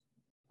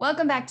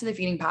Welcome back to the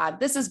Feeding Pod.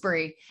 This is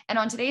Bri, and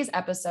on today's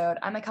episode,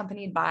 I'm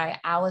accompanied by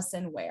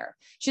Alyson Ware.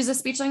 She's a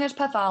speech language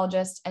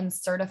pathologist and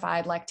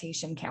certified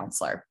lactation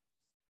counselor.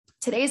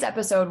 Today's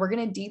episode, we're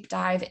going to deep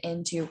dive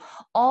into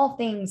all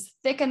things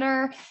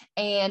thickener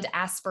and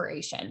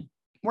aspiration.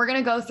 We're going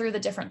to go through the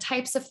different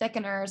types of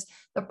thickeners,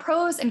 the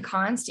pros and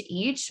cons to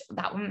each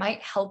that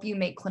might help you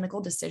make clinical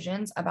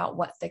decisions about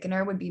what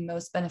thickener would be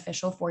most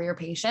beneficial for your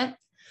patient.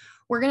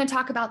 We're going to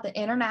talk about the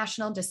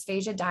International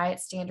Dysphagia Diet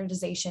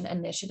Standardization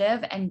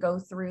Initiative and go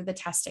through the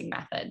testing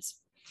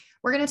methods.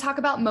 We're going to talk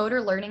about motor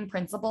learning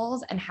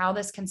principles and how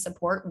this can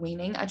support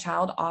weaning a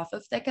child off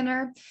of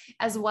thickener,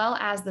 as well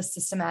as the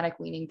systematic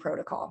weaning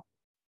protocol.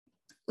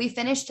 We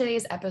finished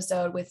today's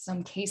episode with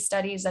some case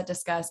studies that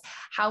discuss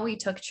how we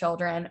took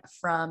children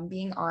from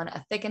being on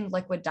a thickened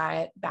liquid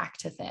diet back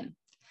to thin.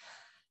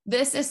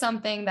 This is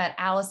something that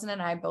Alyson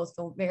and I both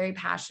feel very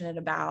passionate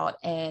about,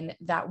 and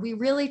that we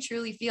really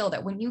truly feel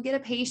that when you get a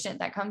patient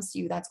that comes to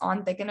you that's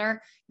on thickener,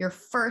 your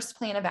first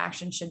plan of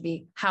action should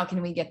be, how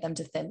can we get them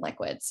to thin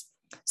liquids?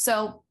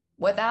 So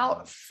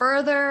without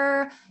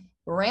further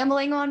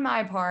rambling on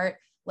my part,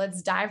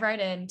 let's dive right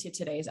into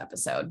today's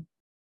episode.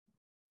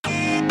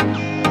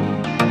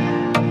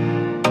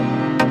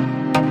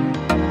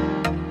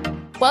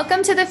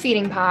 Welcome to the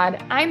Feeding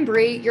Pod. I'm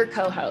Bri, your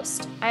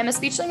co-host. I'm a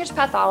speech language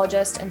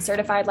pathologist and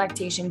certified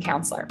lactation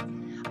counselor.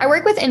 I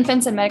work with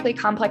infants and medically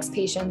complex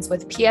patients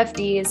with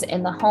PFDs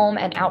in the home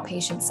and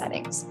outpatient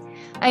settings.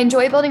 I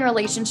enjoy building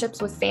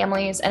relationships with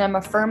families, and I'm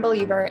a firm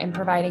believer in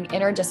providing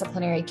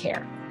interdisciplinary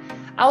care.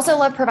 I also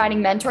love providing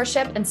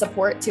mentorship and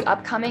support to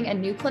upcoming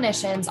and new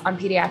clinicians on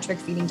pediatric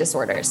feeding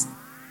disorders.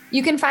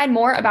 You can find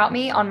more about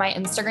me on my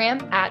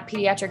Instagram at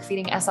Pediatric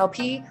Feeding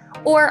SLP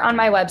or on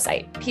my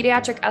website,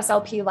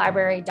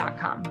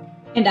 pediatricslplibrary.com.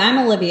 And I'm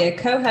Olivia,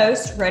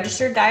 co-host,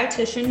 registered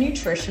dietitian,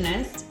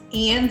 nutritionist,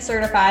 and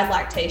certified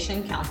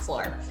lactation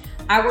counselor.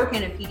 I work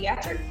in a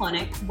pediatric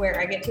clinic where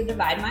I get to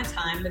divide my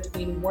time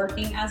between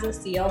working as a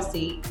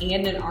CLC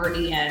and an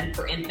RDN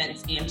for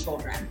infants and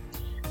children.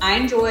 I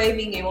enjoy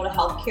being able to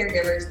help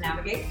caregivers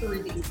navigate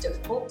through these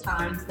difficult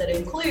times that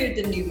include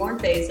the newborn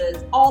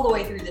phases all the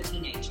way through the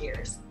teenage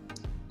years.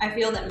 I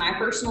feel that my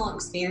personal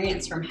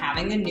experience from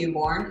having a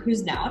newborn,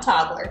 who's now a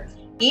toddler,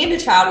 and a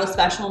child with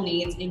special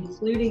needs,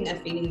 including a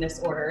feeding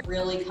disorder,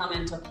 really come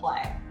into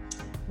play.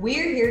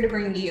 We're here to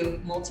bring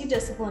you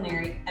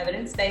multidisciplinary,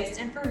 evidence-based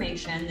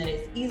information that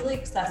is easily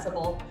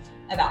accessible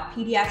about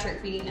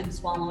pediatric feeding and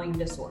swallowing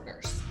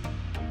disorders.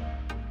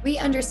 We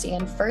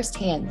understand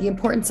firsthand the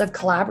importance of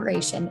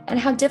collaboration and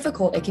how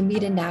difficult it can be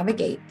to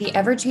navigate the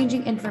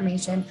ever-changing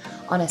information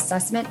on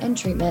assessment and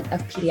treatment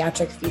of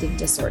pediatric feeding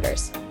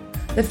disorders.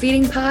 The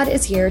Feeding Pod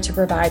is here to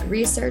provide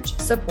research,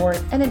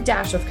 support, and a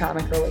dash of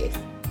comic relief.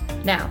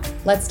 Now,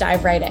 let's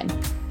dive right in.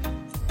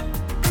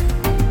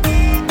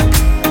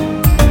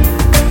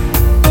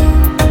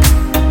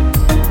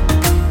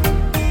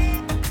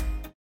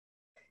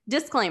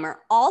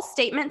 Disclaimer: all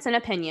statements and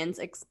opinions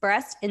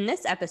expressed in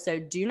this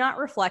episode do not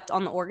reflect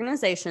on the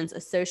organizations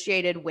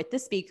associated with the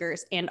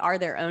speakers and are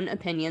their own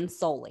opinions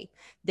solely.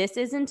 This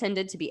is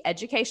intended to be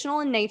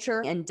educational in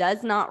nature and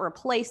does not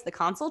replace the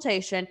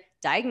consultation,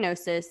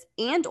 diagnosis,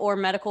 and/or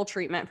medical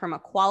treatment from a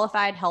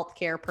qualified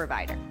healthcare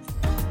provider.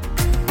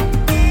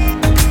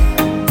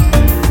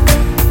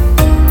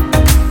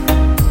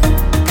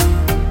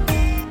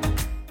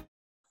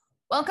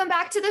 Welcome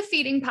back to the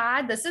Feeding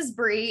Pod. This is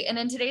Bri, and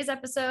in today's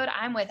episode,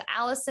 I'm with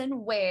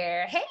Alyson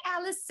Ware. Hey,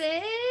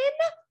 Alyson.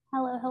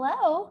 Hello,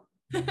 hello.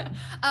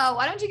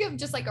 Why don't you give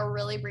just like a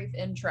really brief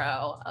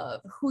intro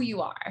of who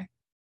you are?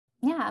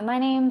 Yeah, my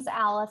name's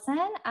Alyson.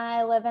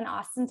 I live in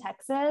Austin,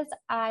 Texas.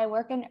 I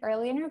work in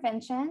early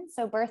intervention,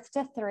 so birth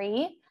to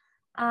 3.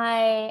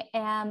 I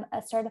am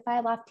a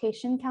certified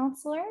lactation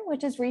counselor,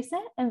 which is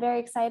recent and very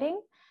exciting.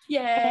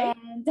 Yay.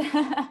 And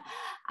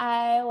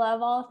I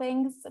love all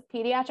things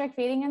pediatric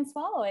feeding and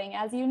swallowing,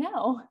 as you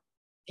know.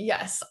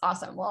 Yes.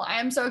 Awesome. Well, I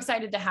am so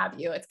excited to have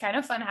you. It's kind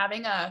of fun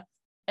having a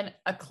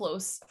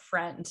close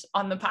friend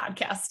on the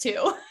podcast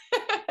too.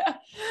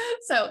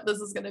 So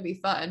this is going to be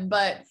fun,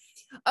 but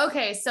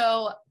okay.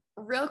 So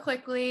real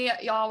quickly,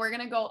 y'all, we're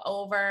going to go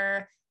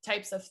over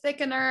types of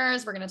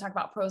thickeners. We're going to talk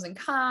about pros and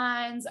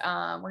cons.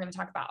 We're going to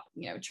talk about,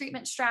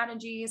 treatment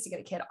strategies to get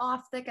a kid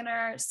off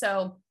thickener.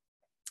 So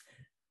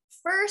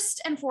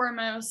first and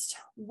foremost,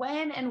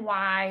 when and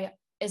why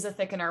is a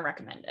thickener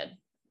recommended?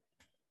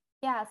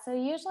 Yeah, so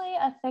usually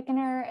a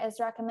thickener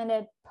is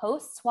recommended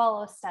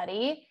post-swallow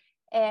study.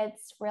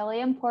 It's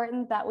really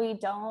important that we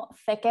don't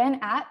thicken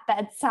at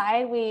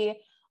bedside.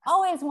 We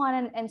always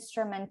want an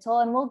instrumental,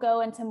 and we'll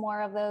go into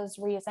more of those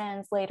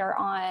reasons later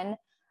on.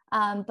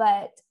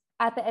 But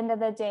at the end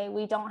of the day,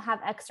 we don't have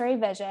x-ray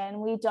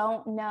vision. We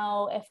don't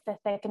know if the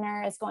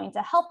thickener is going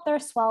to help their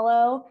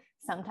swallow.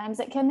 Sometimes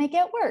it can make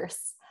it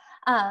worse.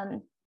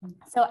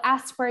 So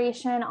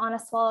aspiration on a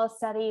swallow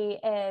study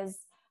is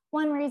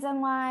one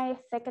reason why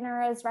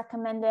thickener is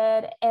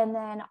recommended, and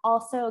then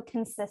also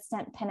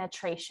consistent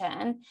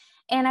penetration.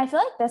 And I feel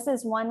like this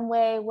is one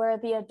way where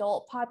the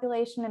adult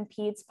population and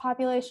peds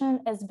population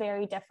is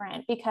very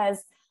different,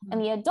 because in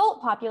the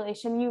adult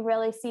population, you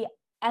really see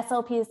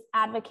SLPs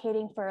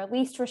advocating for a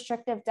least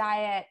restrictive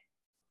diet,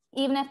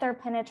 even if they're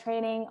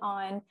penetrating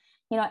on,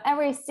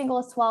 every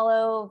single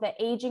swallow, the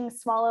aging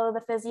swallow,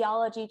 the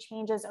physiology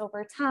changes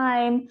over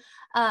time.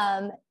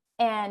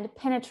 And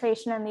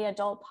penetration in the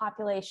adult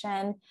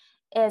population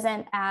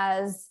isn't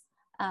as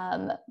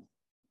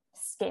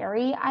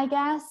scary, I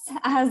guess,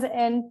 as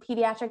in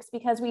pediatrics,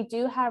 because we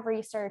do have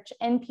research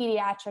in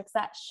pediatrics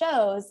that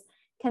shows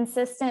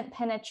consistent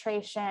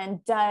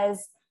penetration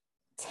does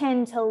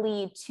tend to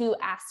lead to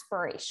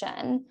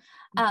aspiration.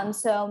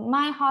 So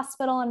my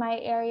hospital in my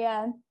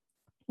area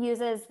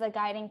uses the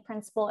guiding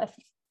principle: if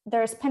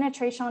there's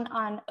penetration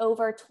on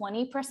over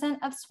 20%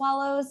 of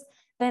swallows,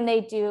 then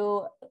they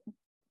do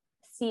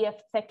see if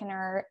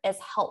thickener is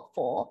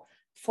helpful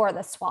for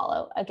the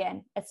swallow.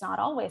 Again, it's not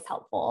always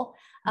helpful,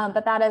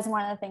 but that is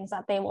one of the things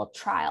that they will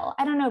trial.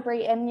 I don't know,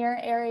 Bri, in your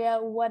area,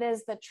 what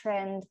is the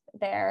trend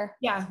there?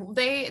 Yeah,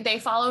 they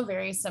follow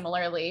very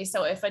similarly.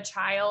 So if a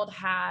child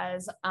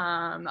has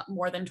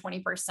more than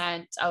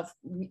 20% of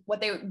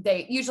what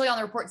they usually on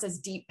the report says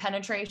deep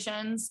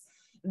penetrations,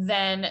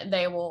 then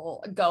they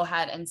will go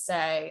ahead and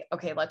say,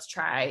 okay, let's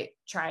try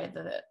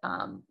the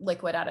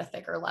liquid at a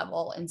thicker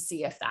level and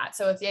see if that.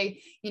 So if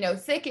they,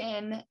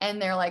 thicken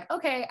and they're like,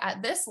 okay,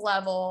 at this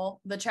level,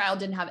 the child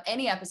didn't have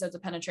any episodes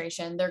of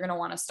penetration, they're going to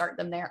want to start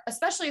them there,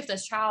 especially if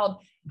this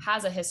child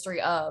has a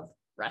history of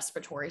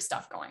respiratory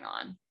stuff going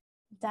on.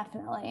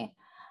 Definitely.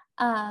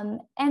 And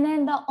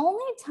then the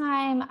only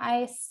time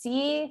I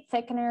see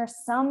thickener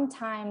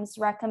sometimes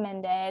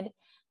recommended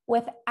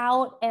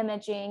without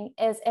imaging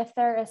is if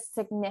there is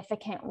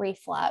significant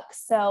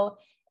reflux. So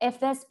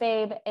if this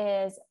babe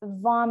is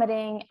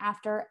vomiting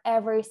after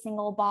every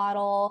single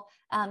bottle,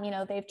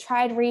 they've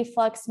tried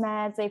reflux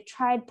meds, they've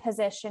tried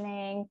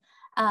positioning,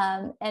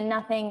 and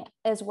nothing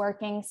is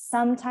working.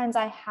 Sometimes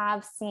I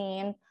have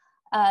seen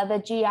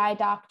the GI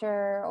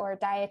doctor or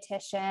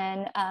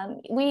dietitian.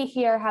 We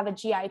here have a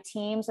GI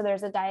team. So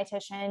there's a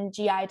dietitian,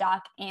 GI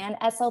doc, and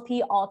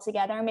SLP all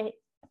together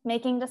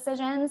making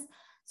decisions.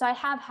 So I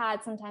have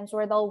had sometimes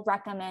where they'll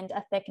recommend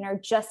a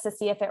thickener just to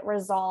see if it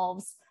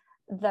resolves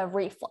the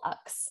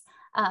reflux.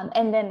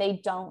 And then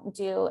they don't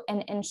do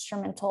an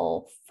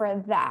instrumental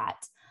for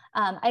that.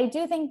 I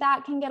do think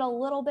that can get a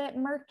little bit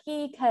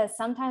murky, because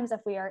sometimes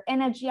if we are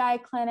in a GI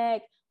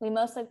clinic, we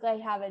most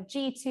likely have a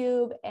G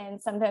tube, and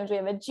sometimes we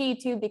have a G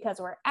tube because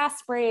we're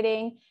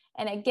aspirating.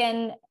 And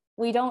again,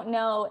 we don't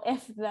know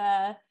if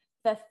the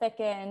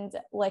thickened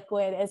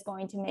liquid is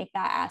going to make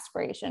that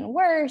aspiration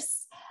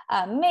worse.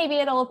 Maybe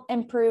it'll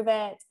improve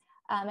it.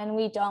 And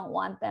we don't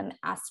want them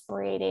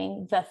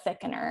aspirating the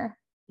thickener.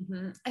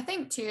 Mm-hmm. I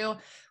think too,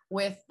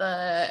 with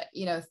the,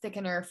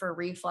 thickener for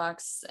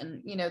reflux,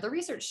 and, the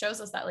research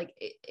shows us that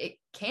it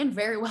can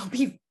very well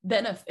be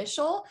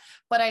beneficial,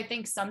 but I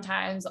think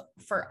sometimes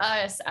for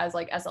us as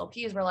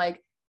SLPs, we're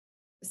like,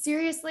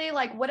 seriously,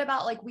 what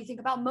about we think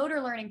about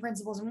motor learning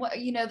principles and what,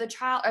 the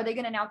child, are they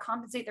going to now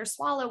compensate their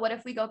swallow? What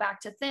if we go back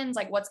to thins?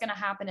 What's going to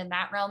happen in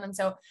that realm? And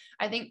so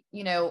I think,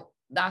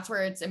 that's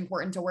where it's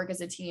important to work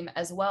as a team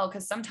as well,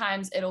 because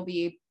sometimes it'll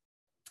be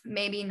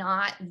maybe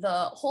not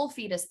the whole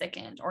feet is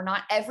thickened, or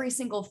not every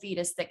single feet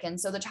is thickened.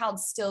 So the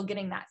child's still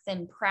getting that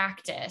thin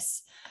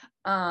practice.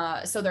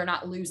 So they're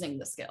not losing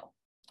the skill.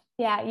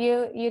 Yeah,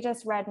 you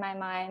just read my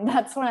mind.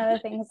 That's one of the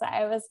things that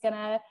I was going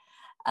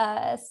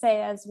to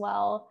say as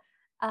well.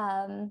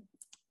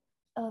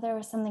 There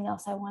was something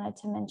else I wanted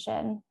to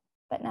mention,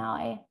 but now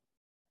I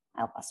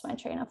lost my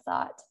train of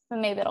thought, but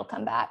maybe it'll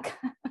come back.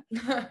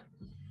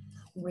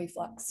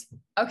 Reflux.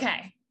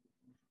 Okay.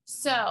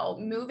 So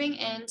moving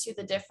into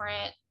the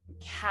different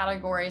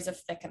categories of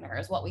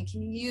thickeners, what we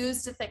can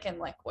use to thicken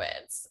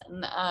liquids.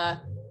 And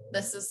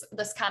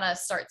this kind of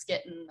starts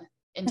getting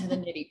into the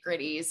nitty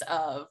gritties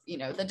of,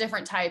 the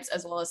different types,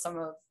 as well as some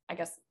of, I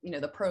guess,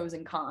 the pros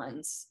and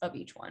cons of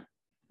each one.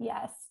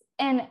 Yes.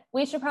 And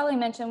we should probably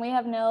mention, we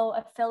have no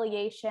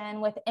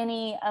affiliation with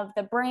any of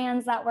the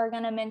brands that we're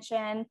going to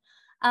mention.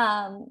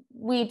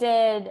 We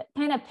did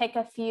kind of pick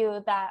a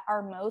few that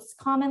are most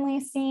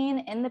commonly seen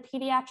in the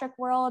pediatric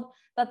world,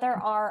 but there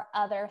are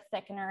other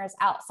thickeners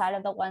outside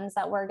of the ones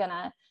that we're going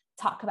to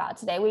talk about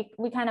today.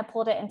 We kind of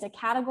pulled it into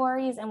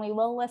categories, and we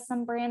will list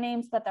some brand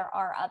names, but there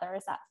are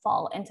others that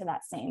fall into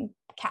that same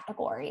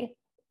category.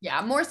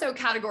 Yeah, more so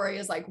category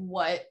is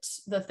what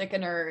the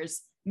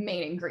thickener's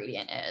main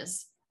ingredient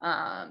is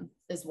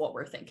what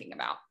we're thinking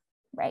about.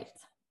 Right.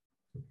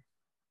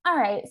 All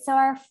right. So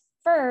our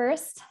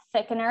first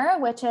thickener,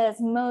 which is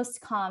most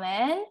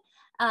common,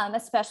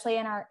 especially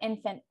in our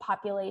infant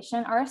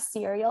population, are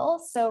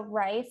cereals, so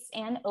rice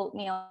and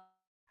oatmeal.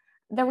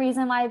 The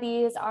reason why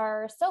these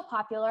are so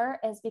popular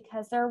is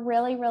because they're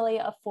really, really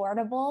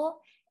affordable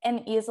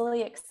and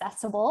easily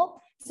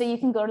accessible. So you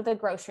can go to the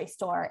grocery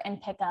store and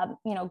pick up,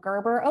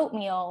 Gerber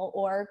oatmeal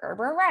or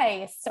Gerber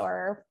rice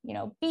or,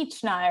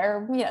 beech nut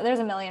or, there's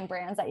a million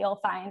brands that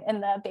you'll find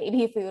in the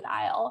baby food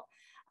aisle.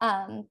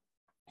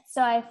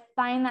 So I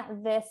find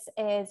that this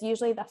is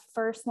usually the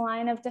first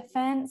line of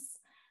defense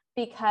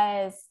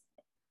because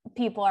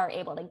people are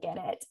able to get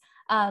it.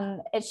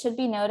 It should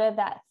be noted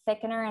that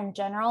thickener in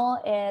general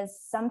is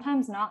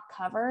sometimes not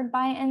covered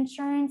by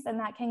insurance, and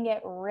that can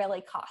get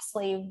really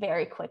costly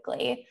very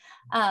quickly.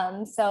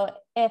 So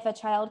if a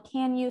child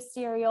can use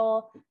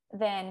cereal,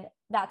 then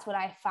that's what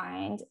I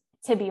find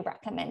to be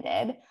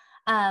recommended.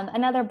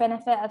 Another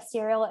benefit of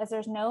cereal is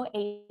there's no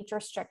age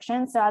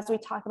restriction. So as we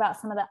talk about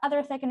some of the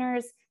other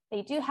thickeners,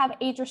 they do have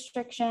age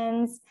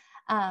restrictions,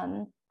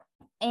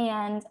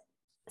 and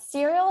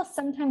cereals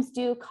sometimes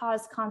do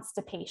cause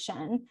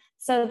constipation.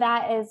 So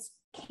that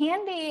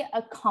can be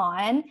a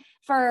con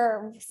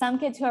for some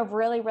kids who have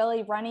really,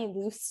 really runny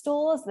loose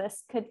stools.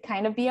 This could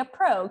kind of be a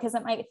pro because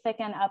it might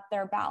thicken up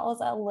their bowels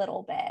a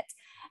little bit.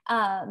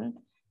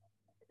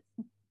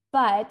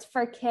 But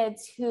for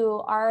kids who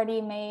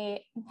already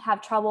may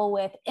have trouble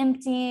with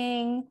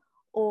emptying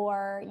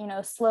or,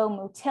 slow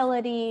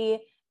motility,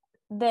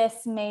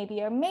 this may be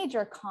a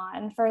major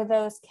con for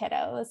those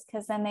kiddos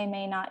because then they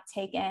may not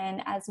take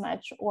in as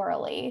much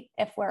orally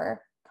if we're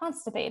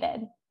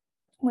constipated.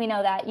 We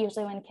know that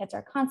usually when kids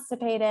are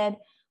constipated,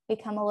 we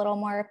become a little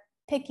more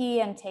picky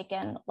and take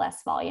in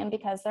less volume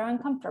because they're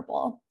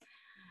uncomfortable.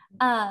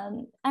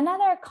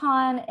 Another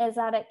con is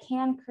that it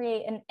can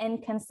create an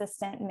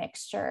inconsistent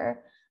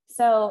mixture.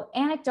 So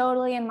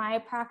anecdotally in my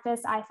practice,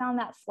 I found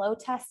that flow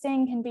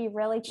testing can be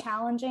really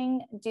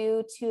challenging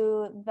due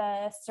to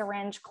the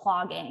syringe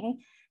clogging.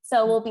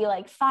 So we'll be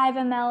like 5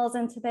 mLs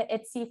into the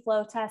IDDSI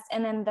flow test,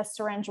 and then the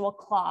syringe will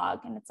clog.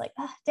 And it's like,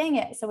 oh, dang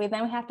it. So we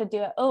have to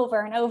do it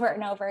over and over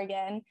and over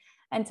again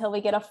until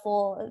we get a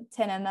full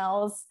 10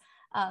 mLs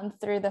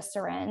through the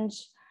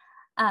syringe.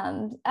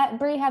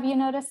 Bri, have you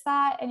noticed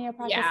that in your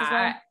practice as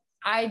well?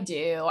 I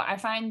do. I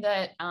find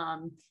that,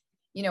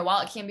 while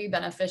it can be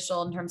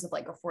beneficial in terms of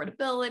like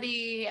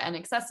affordability and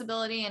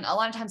accessibility, and a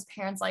lot of times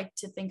parents like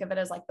to think of it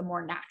as like the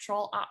more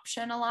natural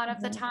option a lot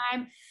of the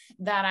time,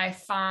 that I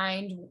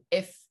find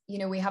if,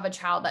 we have a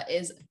child that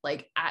is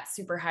like at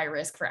super high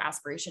risk for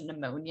aspiration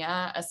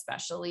pneumonia,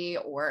 especially,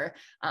 or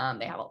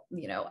they have,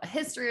 a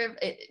history of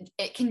it,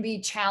 it can be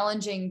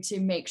challenging to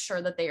make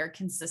sure that they are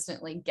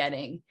consistently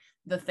getting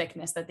the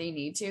thickness that they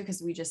need to,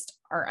 because we just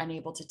are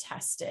unable to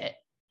test it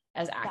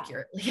as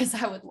accurately as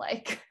I would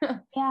like.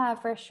 Yeah,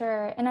 for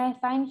sure. And I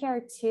find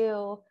here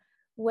too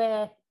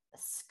with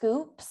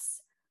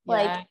scoops,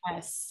 like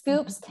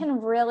scoops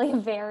can really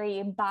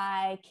vary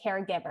by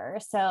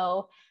caregiver.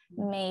 So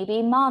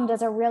maybe mom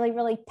does a really,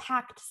 really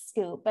packed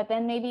scoop, but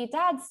then maybe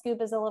dad's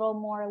scoop is a little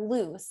more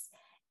loose.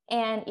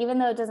 And even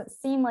though it doesn't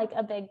seem like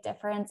a big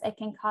difference, it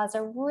can cause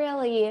a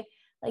really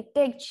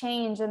big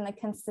change in the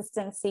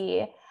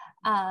consistency.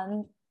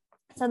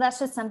 So that's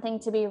just something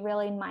to be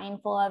really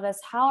mindful of, is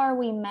how are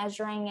we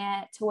measuring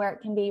it to where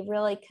it can be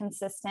really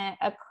consistent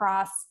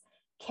across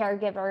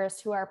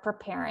caregivers who are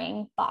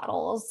preparing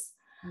bottles.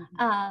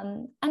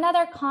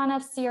 Another con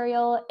of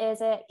cereal is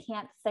it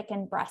can't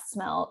thicken breast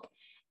milk.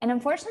 And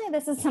unfortunately,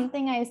 this is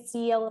something I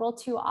see a little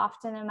too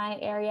often in my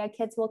area.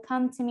 Kids will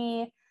come to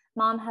me,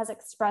 mom has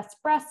expressed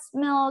breast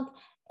milk,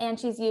 and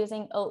she's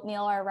using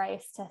oatmeal or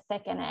rice to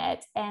thicken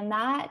it. And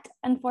that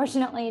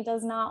unfortunately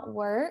does not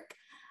work.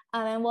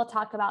 And we'll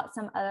talk about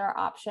some other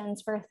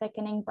options for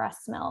thickening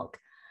breast milk.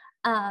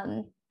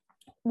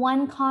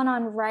 One con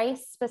on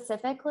rice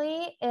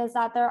specifically is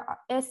that there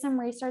is some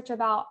research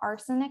about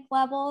arsenic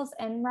levels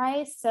in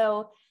rice.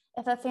 So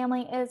if a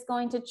family is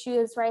going to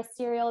choose rice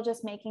cereal,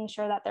 just making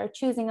sure that they're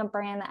choosing a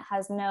brand that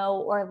has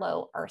no or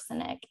low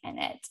arsenic in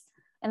it.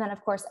 And then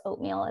of course,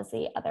 oatmeal is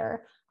the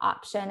other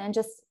option. And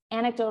just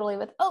anecdotally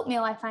with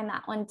oatmeal, I find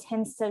that one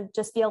tends to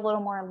just be a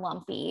little more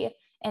lumpy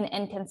and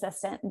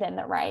inconsistent than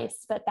the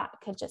rice, but that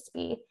could just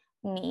be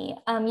me.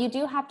 You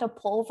do have to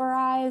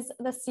pulverize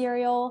the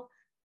cereal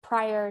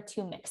prior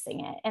to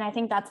mixing it. And I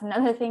think that's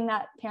another thing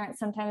that parents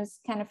sometimes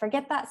kind of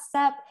forget that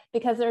step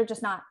because they're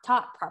just not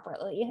taught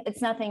properly.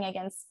 It's nothing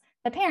against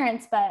the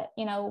parents, but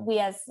we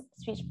as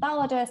speech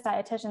pathologists,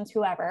 dietitians,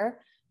 whoever,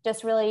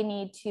 just really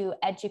need to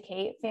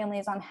educate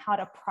families on how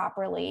to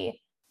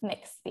properly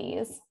mix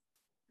these.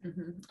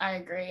 I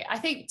agree. I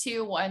think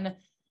too, one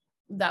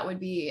that would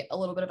be a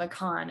little bit of a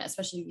con,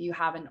 especially if you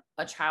have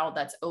a child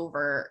that's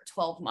over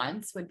 12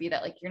 months, would be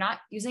that you're not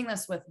using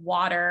this with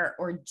water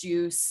or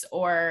juice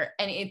and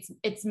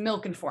it's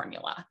milk and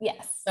formula.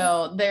 Yes.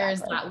 So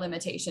there's that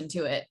limitation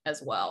to it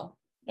as well.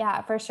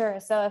 Yeah, for sure.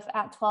 So if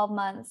at 12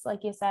 months,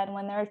 like you said,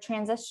 when they're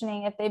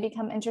transitioning, if they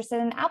become interested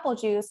in apple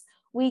juice,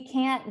 we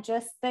can't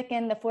just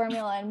thicken the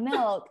formula and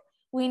milk.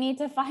 We need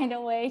to find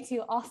a way to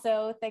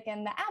also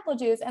thicken the apple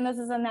juice. And this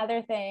is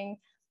another thing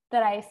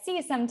that I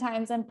see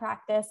sometimes in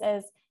practice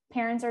is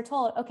parents are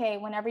told, okay,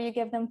 whenever you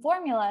give them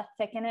formula,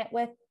 thicken it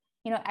with,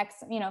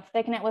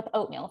 thicken it with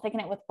oatmeal, thicken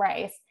it with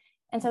rice.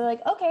 And so they're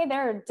like, okay,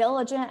 they're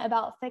diligent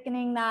about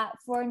thickening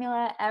that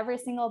formula every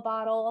single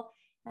bottle.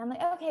 And I'm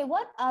like, okay,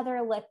 what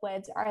other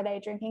liquids are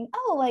they drinking?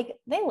 Oh, like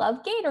they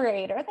love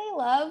Gatorade, or they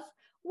love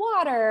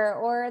water,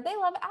 or they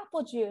love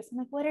apple juice. I'm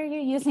like, what are you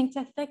using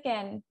to thicken?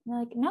 And they're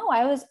like, no,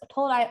 I was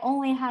told I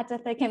only had to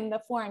thicken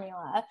the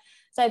formula.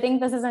 So I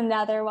think this is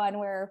another one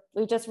where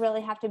we just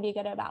really have to be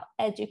good about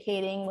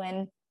educating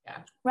when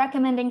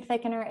recommending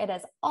thickener. It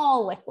is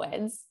all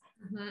liquids.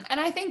 And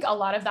I think a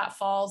lot of that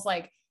falls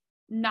like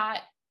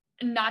not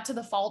to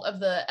the fault of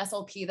the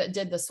SLP that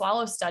did the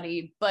swallow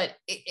study, but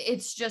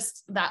it's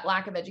just that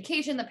lack of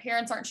education. The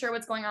parents aren't sure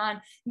what's going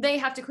on. They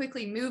have to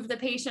quickly move the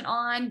patient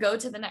on, go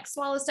to the next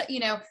swallow study. You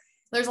know,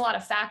 there's a lot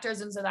of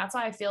factors. And so that's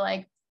why I feel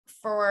like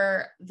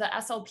for the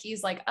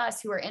SLPs like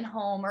us who are in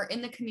home or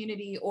in the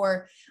community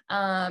or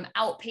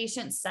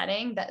outpatient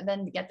setting that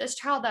then get this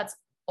child, that's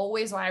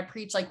always why I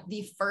preach. Like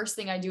the first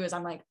thing I do is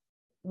I'm like,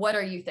 what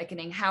are you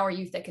thickening? How are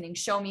you thickening?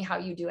 Show me how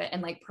you do it.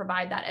 And like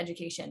provide that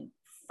education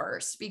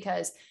first,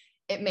 because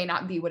it may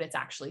not be what it's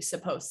actually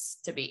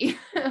supposed to be.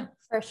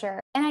 For sure.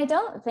 And I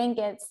don't think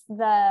it's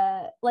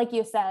like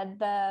you said,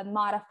 the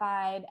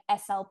modified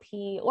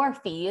SLP or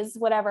fees,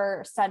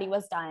 whatever study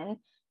was done,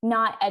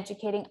 not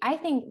educating. I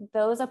think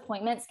those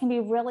appointments can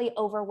be really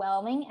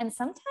overwhelming and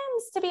sometimes,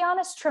 to be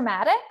honest,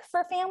 traumatic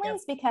for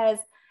families, because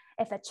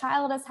if a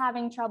child is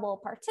having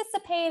trouble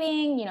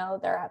participating, you know,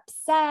 they're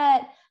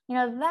upset, you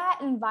know, that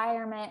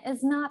environment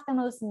is not the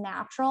most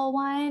natural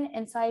one.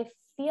 And so I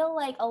feel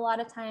like a lot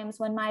of times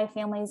when my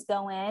families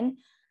go in,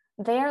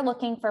 they're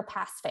looking for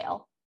pass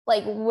fail.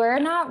 Like we're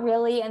not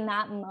really in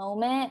that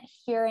moment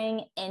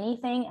hearing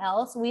anything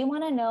else. We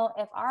want to know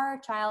if our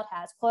child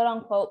has quote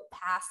unquote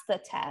passed the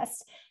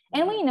test.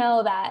 And we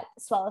know that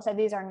swallow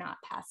studies are not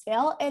pass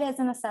fail. It is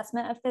an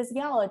assessment of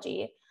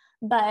physiology,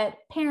 but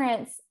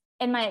parents,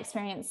 in my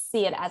experience,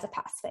 see it as a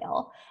pass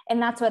fail.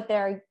 And that's what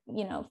they're,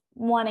 you know,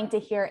 wanting to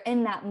hear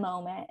in that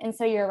moment. And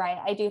so you're right.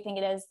 I do think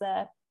it is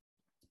the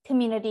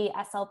community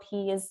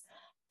SLP's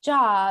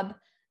job.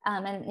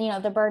 And, you know,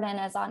 the burden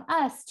is on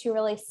us to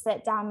really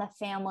sit down the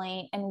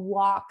family and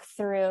walk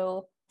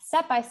through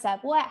step by step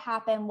what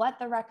happened, what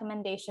the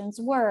recommendations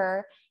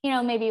were, you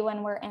know, maybe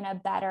when we're in a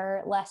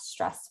better, less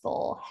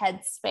stressful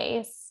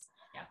headspace.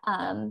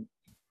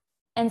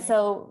 And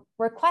so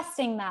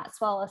requesting that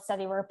swallow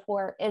study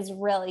report is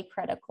really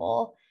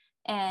critical.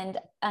 And,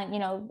 you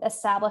know,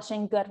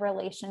 establishing good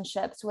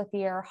relationships with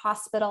your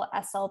hospital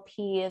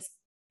SLPs,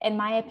 in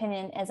my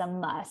opinion, is a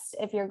must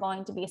if you're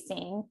going to be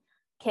seeing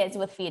kids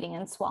with feeding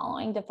and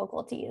swallowing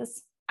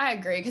difficulties. I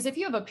agree. Because if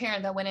you have a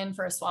parent that went in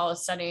for a swallow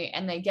study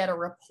and they get a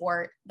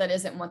report that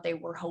isn't what they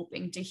were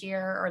hoping to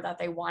hear or that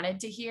they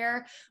wanted to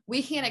hear,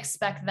 we can't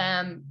expect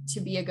them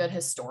to be a good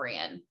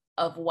historian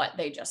of what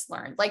they just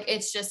learned. Like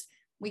it's just,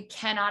 we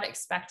cannot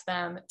expect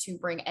them to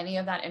bring any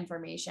of that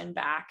information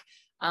back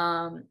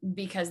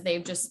because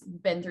they've just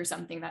been through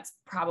something that's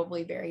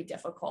probably very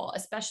difficult,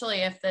 especially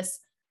if this,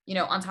 you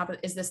know, on top of,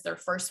 is this their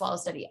first swallow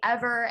study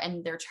ever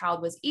and their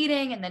child was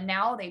eating and then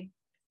now they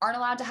aren't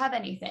allowed to have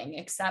anything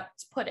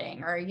except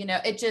pudding, or, you know,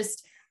 it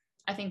just,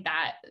 I think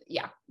that,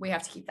 we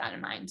have to keep that in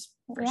mind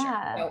for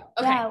sure. So,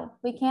 okay. Yeah,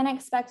 we can't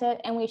expect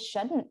it and we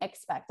shouldn't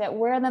expect it.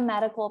 We're the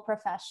medical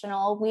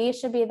professional. We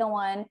should be the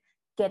one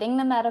getting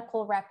the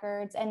medical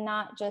records and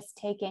not just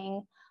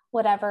taking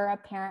whatever a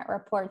parent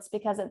reports,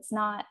 because it's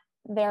not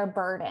their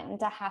burden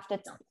to have to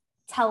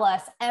tell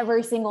us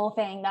every single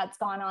thing that's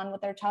gone on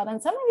with their child.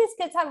 And some of these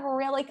kids have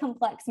really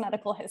complex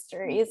medical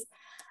histories.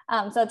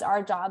 So it's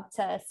our job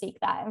to seek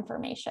that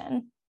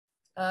information.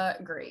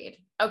 Agreed.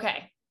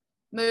 Okay.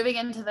 Moving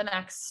into the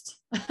next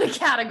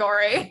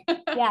category.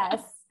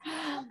 Yes.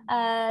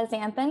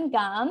 Xanthan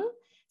gum.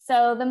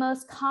 So the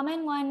most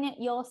common one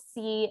you'll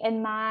see,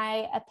 in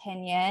my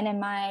opinion, in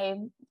my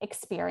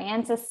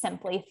experience, is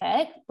Simply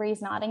Thick.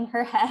 Bri's nodding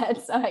her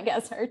head, so I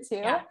guess her too.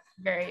 Yeah,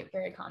 very,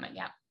 very common.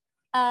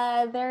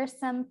 Yeah. There's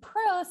some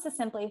pros to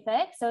Simply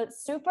Thick. So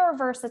it's super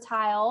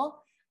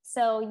versatile.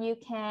 So you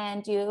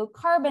can do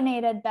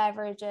carbonated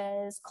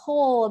beverages,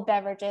 cold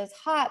beverages,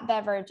 hot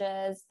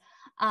beverages.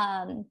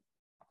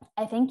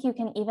 I think you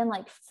can even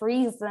like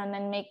freeze them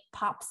and make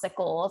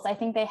popsicles. I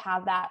think they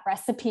have that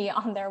recipe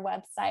on their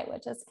website,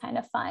 which is kind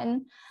of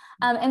fun.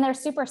 And they're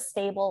super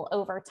stable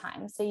over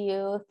time. So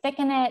you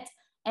thicken it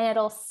and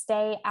it'll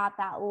stay at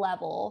that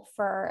level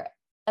for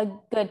a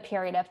good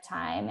period of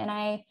time. And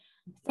I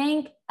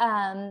think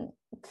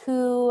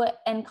Koo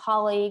and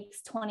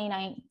colleagues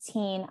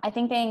 2019, I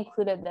think they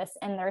included this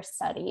in their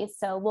study.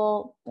 So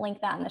we'll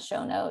link that in the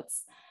show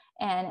notes.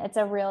 And it's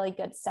a really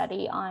good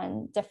study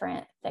on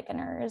different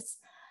thickeners.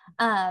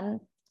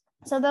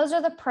 So those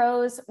are the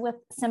pros with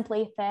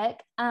Simply Thick.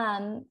 I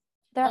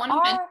want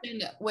to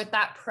mention with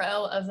that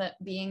pro of it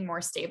being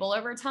more stable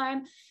over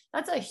time,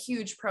 that's a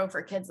huge pro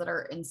for kids that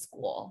are in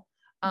school.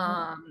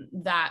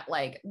 That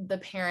like the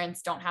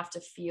parents don't have to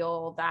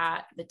feel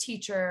that the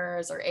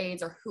teachers or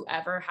aides or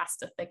whoever has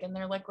to thicken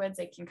their liquids.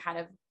 They can kind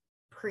of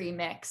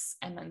pre-mix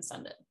and then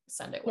send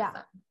it with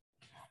them.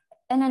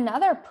 And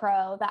another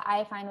pro that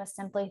I find with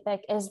Simply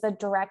Thick is the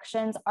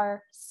directions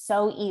are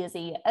so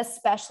easy,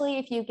 especially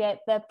if you get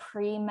the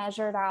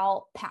pre-measured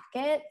out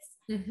packets.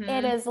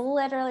 It is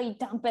literally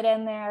dump it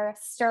in there,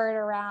 stir it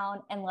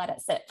around, and let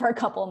it sit for a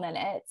couple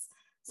minutes.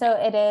 So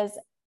it is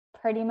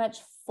pretty much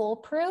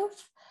foolproof,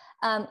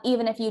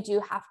 even if you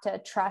do have to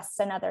trust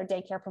another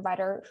daycare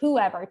provider,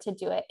 whoever, to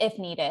do it if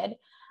needed.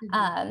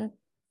 And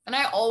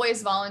I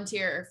always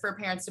volunteer for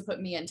parents to put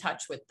me in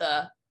touch with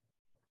the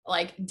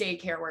like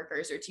daycare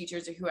workers or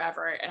teachers or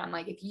whoever. And I'm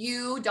like, if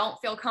you don't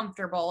feel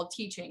comfortable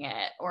teaching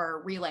it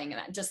or relaying it,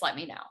 just let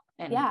me know.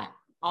 And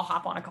I'll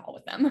hop on a call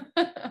with them.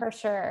 For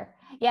sure.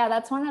 Yeah.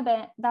 That's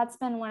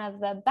been one of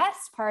the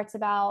best parts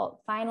about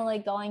finally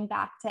going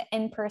back to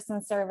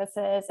in-person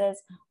services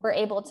is we're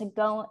able to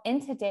go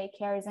into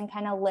daycares and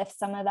kind of lift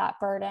some of that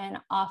burden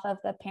off of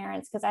the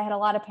parents. Cause I had a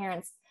lot of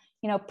parents,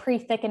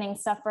 pre-thickening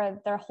stuff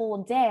for their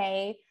whole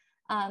day.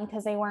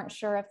 Cause they weren't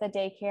sure if the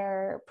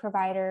daycare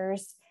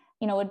providers,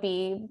 would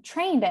be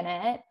trained in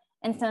it.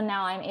 And so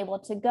now I'm able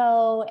to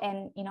go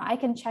and, I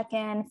can check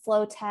in,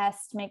 flow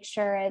test, make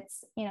sure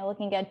it's,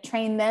 looking good,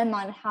 train them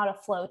on how to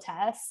flow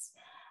test.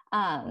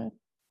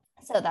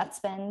 So that's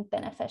been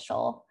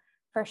beneficial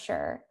for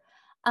sure.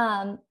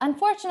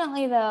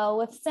 Unfortunately though,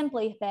 with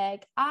Simply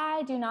Thick,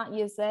 I do not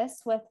use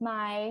this with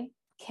my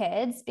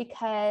kids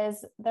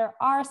because there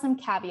are some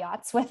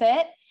caveats with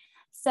it.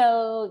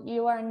 So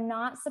you are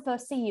not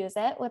supposed to use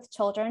it with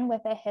children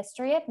with a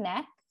history of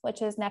NEC,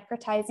 which is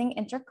necrotizing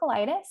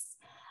enterocolitis.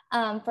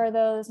 For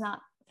those not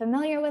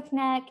familiar with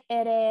NEC,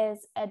 it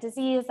is a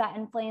disease that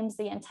inflames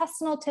the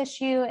intestinal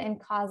tissue and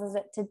causes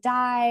it to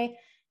die.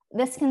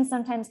 This can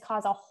sometimes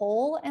cause a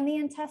hole in the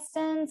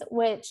intestines,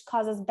 which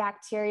causes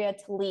bacteria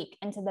to leak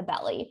into the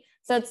belly.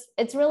 So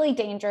it's really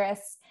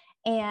dangerous.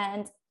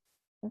 And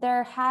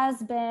there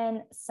has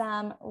been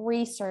some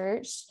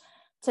research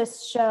to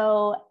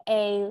show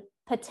a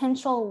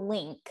potential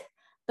link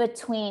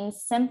between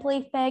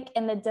Simply Thick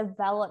and the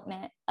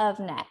development of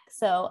NEC.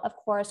 So of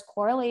course,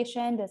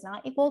 correlation does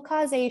not equal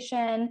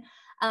causation,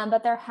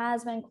 but there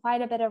has been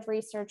quite a bit of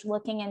research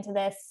looking into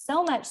this,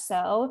 so much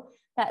so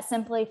that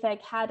Simply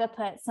Thick had to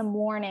put some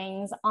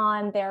warnings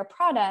on their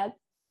product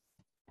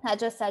that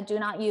just said, do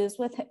not use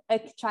with a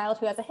child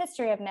who has a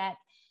history of NEC.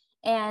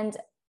 And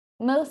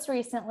most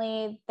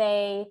recently,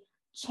 they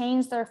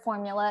changed their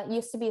formula. It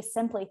used to be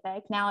Simply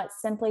Thick. Now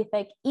it's Simply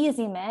Thick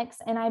Easy Mix.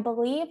 And I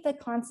believe the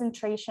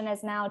concentration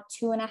is now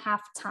 2.5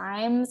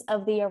 times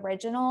of the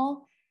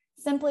original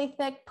Simply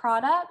Thick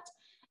product.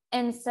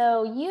 And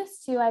so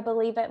used to, I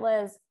believe it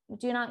was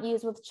do not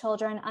use with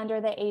children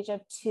under the age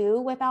of 2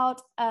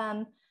 without,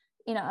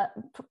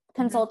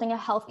 consulting a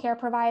healthcare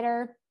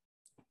provider.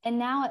 And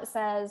now it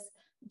says,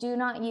 do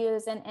not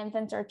use in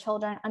infants or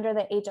children under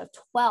the age of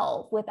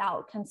 12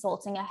 without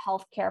consulting a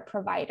healthcare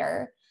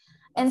provider.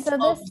 And so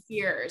 12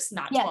 years,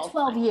 not 12.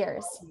 12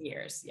 years. 12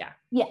 years. Yeah.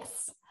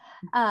 Yes.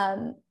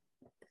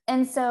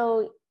 And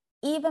so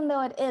even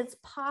though it is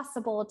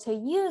possible to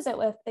use it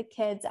with the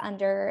kids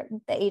under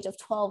the age of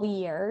 12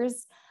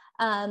 years,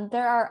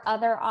 there are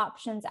other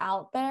options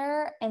out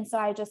there. And so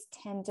I just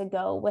tend to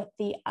go with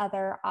the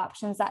other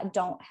options that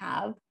don't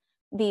have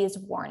these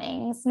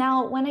warnings.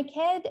 Now, when a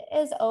kid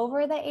is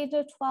over the age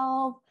of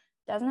 12,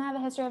 doesn't have a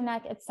history of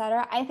NEC, et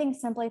cetera, I think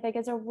Simply Thick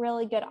is a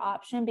really good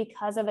option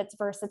because of its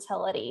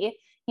versatility.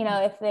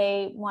 If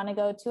they want to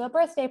go to a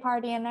birthday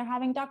party and they're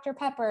having Dr.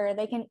 Pepper,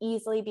 they can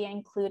easily be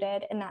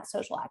included in that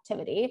social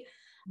activity.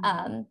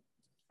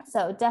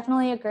 So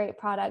definitely a great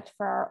product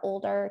for our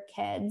older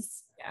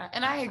kids. Yeah.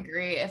 And I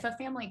agree. If a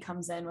family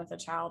comes in with a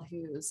child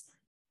who's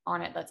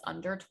on it that's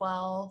under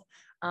 12,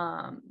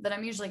 then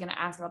I'm usually going to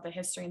ask about the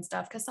history and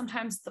stuff. Cause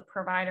sometimes the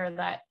provider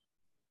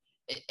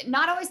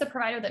not always the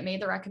provider that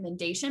made the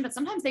recommendation, but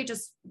sometimes they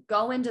just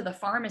go into the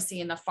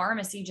pharmacy and the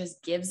pharmacy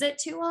just gives it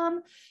to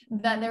them,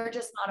 then they're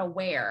just not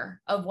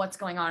aware of what's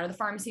going on. Or the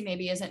pharmacy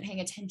maybe isn't paying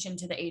attention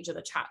to the age of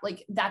the child.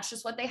 Like that's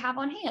just what they have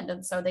on hand.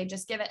 And so they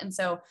just give it. And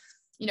so,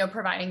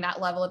 providing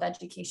that level of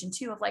education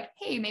too, of like,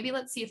 hey, maybe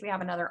let's see if we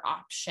have another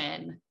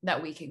option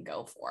that we can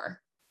go for.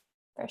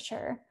 For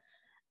sure.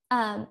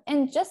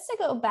 And just to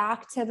go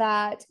back to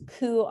that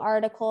WHO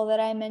article that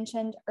I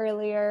mentioned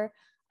earlier,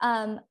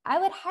 I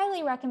would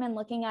highly recommend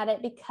looking at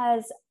it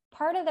because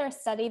part of their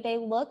study, they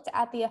looked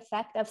at the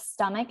effect of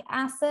stomach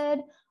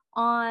acid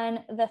on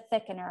the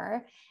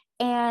thickener.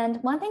 And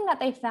one thing that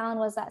they found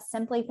was that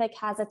Simply Thick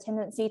has a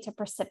tendency to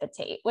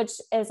precipitate, which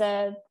is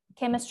a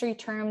chemistry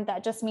term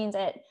that just means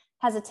it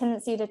has a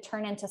tendency to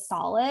turn into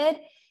solid.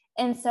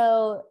 And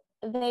so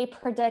they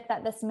predict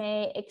that this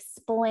may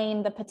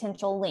explain the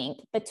potential link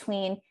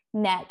between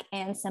NEC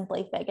and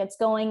Simply Thick. It's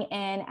going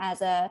in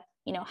as a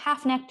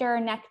half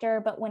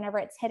nectar, but whenever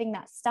it's hitting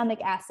that stomach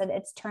acid,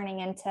 it's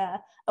turning into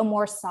a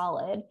more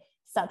solid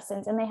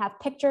substance. And they have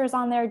pictures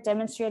on there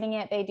demonstrating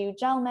it. They do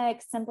gel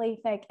mix, Simply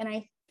Thick, and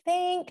I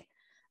think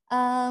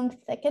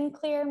Thick and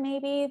Clear,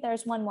 maybe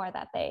there's one more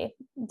that they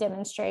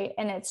demonstrate.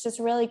 And it's just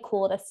really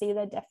cool to see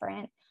the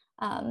different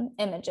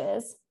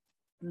images.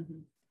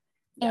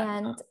 Yeah,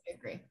 and I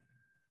agree.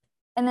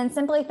 And then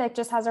Simply Thick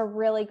just has a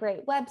really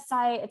great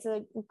website. It's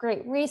a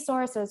great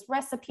resource. There's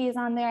recipes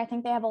on there. I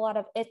think they have a lot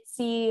of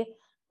IDDSI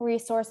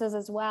resources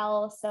as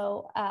well.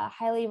 So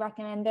highly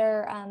recommend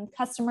their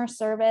customer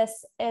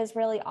service is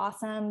really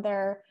awesome.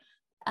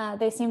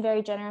 They seem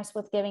very generous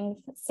with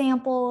giving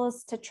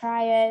samples to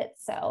try it.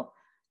 So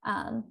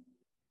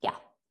yeah,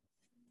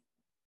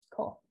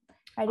 cool.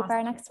 Ready for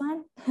our next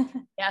one?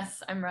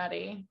 Yes, I'm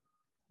ready.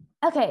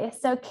 Okay,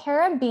 so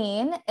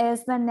carabine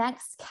is the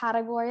next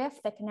category of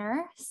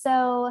thickener.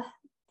 So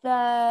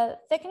the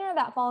thickener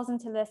that falls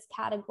into this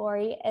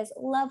category is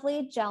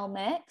Lovely Gel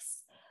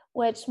Mix,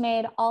 which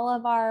made all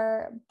of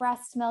our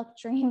breast milk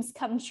dreams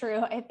come true,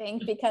 I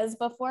think, because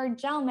before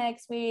gel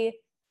mix, we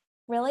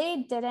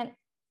really didn't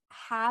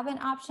have an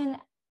option.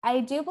 I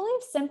do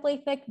believe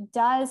Simply Thick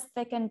does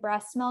thicken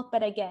breast milk,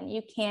 but again,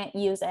 you can't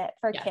use it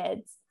for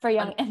kids, for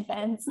young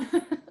infants.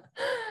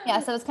 Yeah,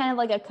 so it's kind of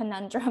like a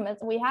conundrum.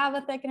 We have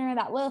a thickener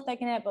that will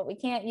thicken it, but we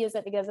can't use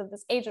it because of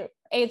this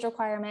age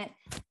requirement.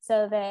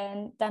 So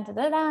then,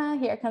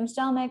 here comes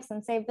gel mix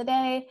and save the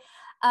day.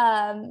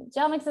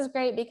 Gel mix is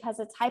great because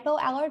it's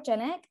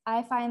hypoallergenic.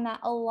 I find that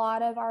a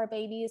lot of our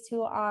babies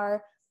who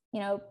are,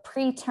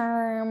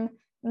 preterm,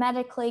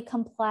 medically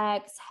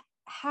complex,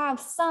 have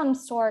some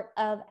sort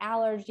of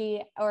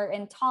allergy or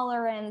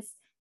intolerance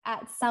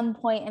at some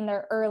point in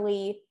their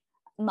early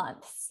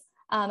months.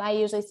 I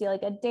usually see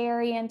like a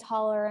dairy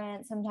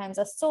intolerance, sometimes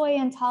a soy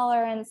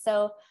intolerance.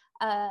 So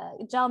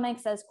gel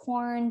mix as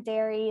corn,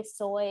 dairy,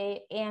 soy,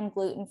 and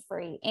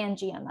gluten-free and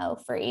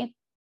GMO-free.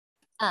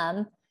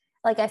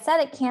 Like I said,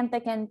 it can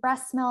thicken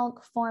breast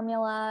milk,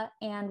 formula,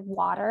 and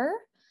water.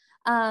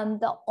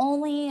 The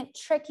only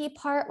tricky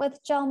part with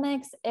gel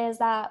mix is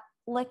that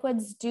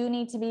liquids do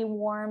need to be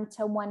warm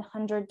to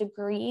 100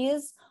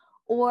 degrees,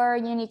 or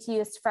you need to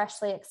use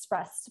freshly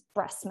expressed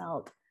breast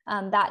milk.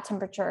 That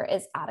temperature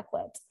is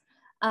adequate.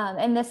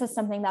 And this is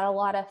something that a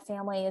lot of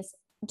families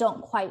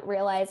don't quite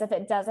realize. If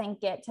it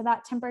doesn't get to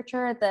that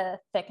temperature, the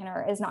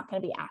thickener is not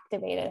going to be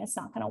activated. It's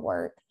not going to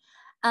work.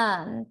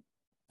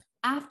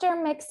 After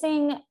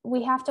mixing,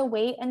 we have to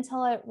wait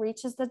until it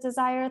reaches the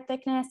desired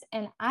thickness.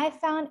 And I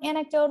found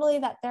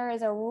anecdotally that there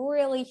is a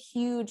really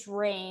huge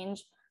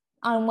range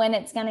on when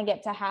it's going to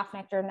get to half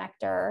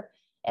nectar,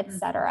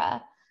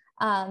 etc.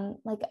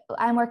 Like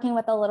I'm working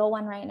with a little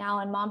one right now,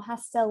 and mom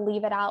has to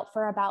leave it out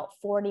for about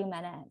 40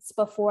 minutes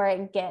before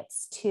it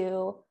gets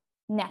to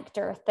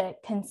nectar thick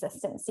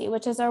consistency,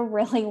 which is a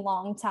really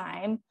long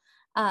time.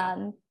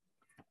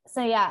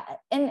 So yeah,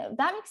 and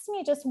that makes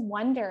me just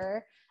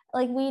wonder,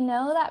 like we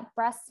know that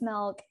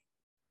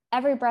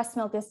every breast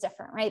milk is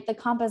different, right? The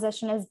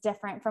composition is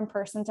different from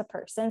person to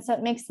person. So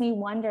it makes me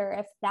wonder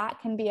if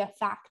that can be a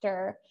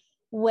factor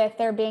with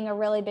there being a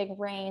really big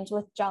range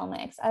with gel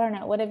mix. I don't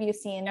know. What have you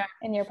seen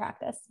in your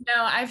practice? No,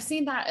 I've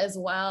seen that as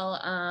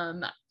well.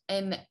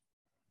 And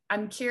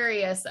I'm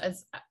curious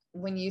as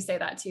when you say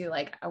that too,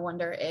 like, I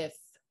wonder if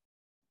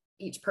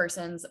each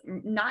person's,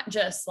 not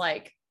just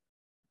like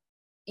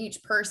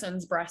each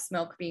person's breast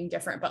milk being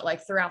different, but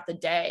like throughout the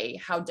day,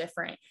 how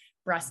different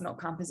breast milk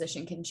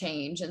composition can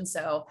change. And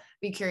so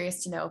be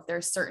curious to know if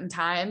there's certain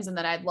times. And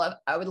then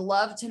I would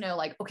love to know,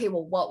 like, okay,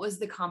 well, what was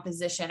the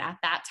composition at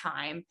that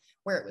time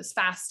where it was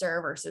faster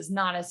versus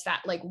not as fat,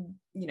 like,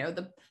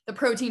 the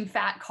protein,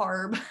 fat,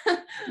 carb.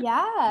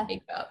 Yeah.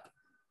 Makeup.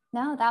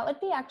 No, that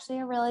would be actually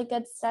a really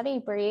good study,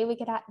 Bri. We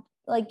could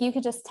you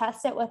could just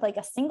test it with like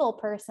a single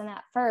person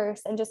at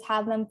first and just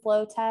have them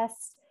flow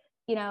test,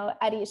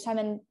 at each time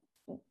and,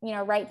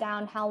 write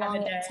down how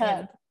long it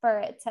took for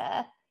it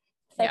to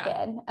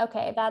thicken. Yeah.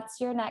 Okay.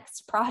 That's your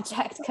next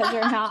project because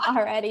you're not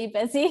already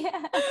busy.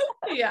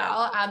 Yeah.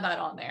 I'll add that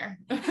on there.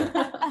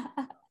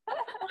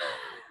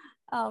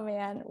 Oh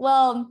man.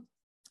 Well,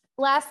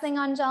 last thing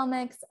on gel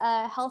mix,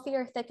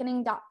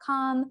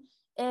 healthierthickening.com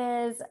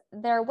is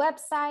their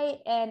website,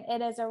 and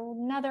it is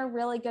another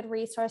really good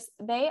resource.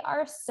 They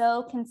are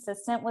so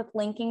consistent with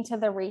linking to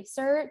the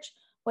research,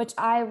 which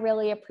I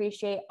really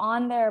appreciate.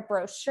 On their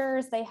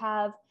brochures, they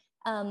have,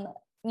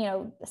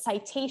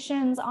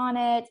 citations on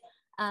it.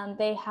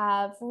 They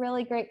have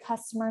really great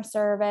customer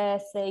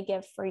service. They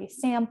give free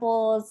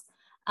samples.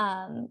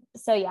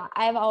 So yeah,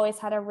 I've always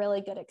had a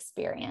really good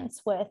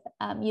experience with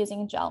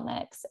using gel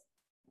mix.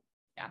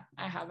 Yeah,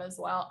 I have as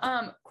well.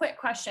 Quick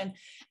question.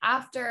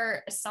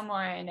 After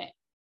someone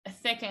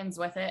thickens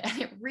with it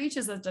and it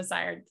reaches a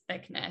desired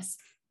thickness,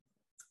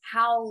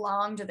 how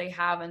long do they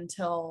have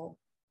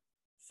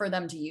for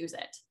them to use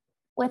it?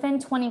 Within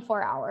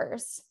 24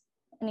 hours,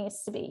 it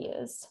needs to be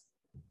used.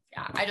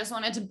 Yeah, I just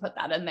wanted to put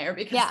that in there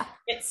because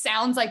it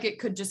sounds like it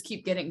could just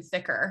keep getting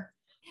thicker.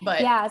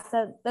 But yeah,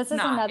 so this is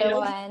another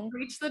one.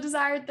 Reach the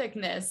desired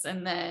thickness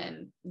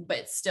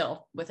but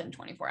still within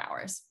 24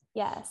 hours.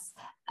 Yes.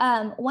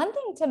 One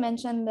thing to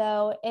mention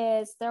though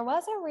is there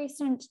was a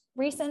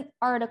recent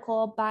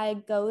article by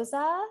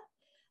Goza,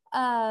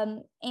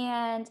 and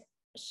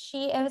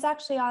it was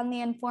actually on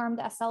the Informed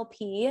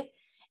SLP,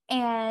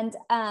 and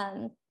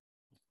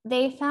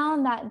they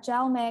found that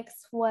gel mix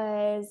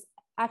was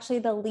actually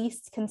the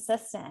least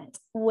consistent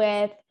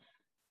with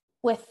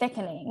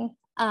thickening.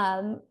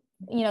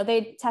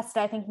 They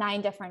tested, I think,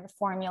 9 different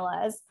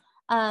formulas.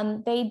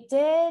 They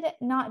did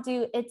not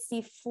do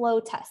IDDSI flow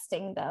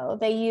testing though.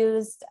 They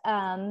used,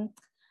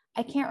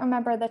 I can't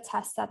remember the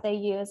test that they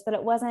used, but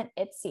it wasn't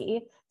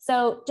IDDSI.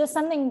 So just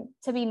something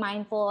to be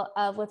mindful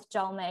of with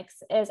gel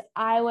mix is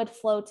I would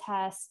flow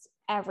test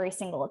every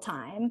single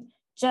time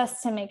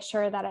just to make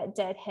sure that it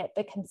did hit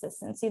the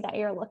consistency that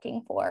you're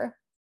looking for.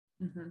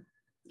 Mm-hmm.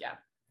 Yeah,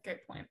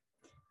 great point.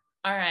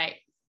 All right,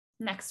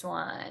 next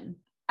one.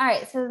 All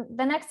right, so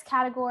the next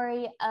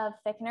category of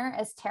thickener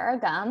is Terra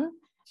Gum.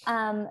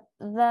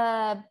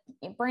 The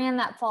brand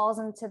that falls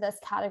into this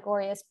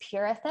category is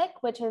Purific,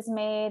 which is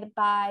made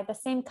by the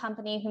same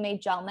company who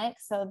made gel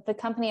mix. So the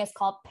company is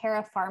called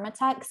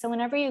Parapharmatech. So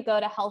whenever you go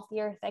to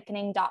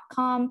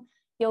healthierthickening.com,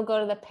 you'll go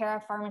to the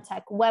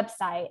Parapharmatech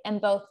website,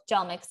 and both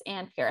gel mix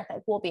and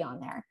Purific will be on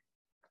there.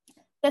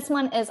 This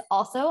one is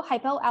also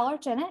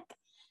hypoallergenic,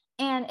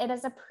 and it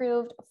is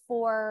approved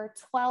for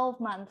 12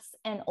 months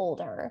and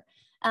older.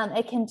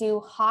 It can do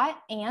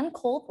hot and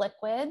cold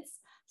liquids.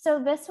 So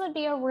this would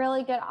be a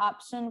really good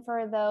option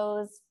for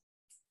those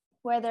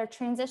where they're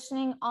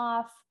transitioning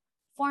off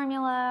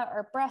formula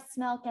or breast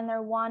milk and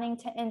they're wanting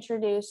to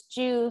introduce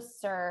juice,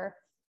 or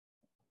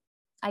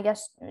I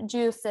guess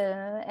juice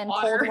and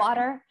cold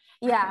water.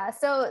 Yeah.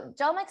 So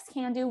gel mix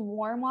can do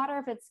warm water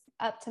if it's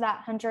up to that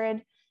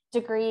 100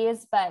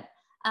 degrees. But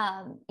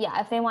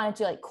yeah, if they want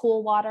to do like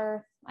cool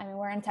water, I mean,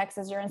 we're in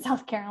Texas, you're in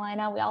South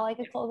Carolina, we all like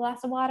a cold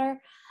glass of water.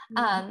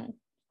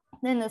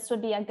 Then this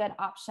would be a good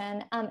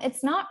option.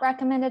 It's not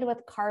recommended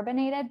with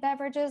carbonated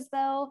beverages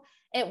though.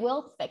 It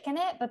will thicken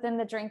it, but then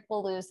the drink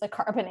will lose the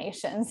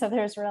carbonation. So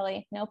there's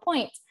really no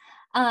point.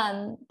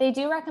 They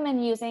do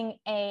recommend using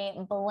a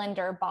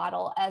blender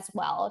bottle as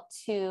well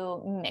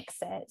to mix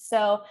it.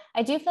 So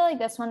I do feel like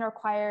this one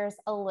requires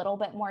a little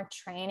bit more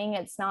training.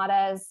 It's not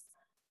as,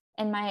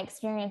 in my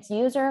experience,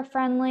 user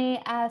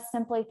friendly as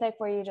Simply Thick,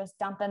 where you just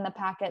dump in the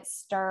packet,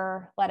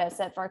 stir, let it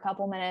sit for a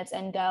couple minutes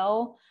and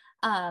go.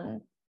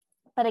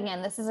 But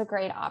again, this is a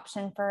great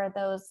option for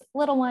those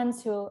little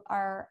ones who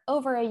are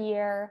over a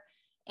year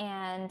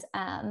and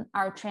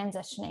are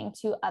transitioning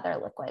to other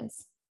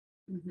liquids.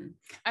 Mm-hmm.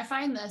 I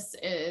find this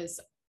is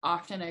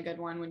often a good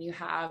one when you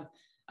have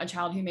a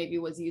child who maybe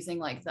was using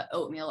like the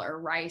oatmeal or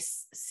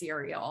rice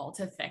cereal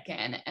to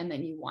thicken, and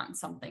then you want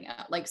something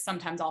else. Like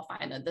sometimes I'll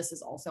find that this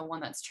is also one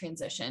that's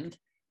transitioned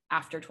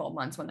after 12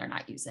 months when they're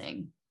not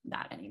using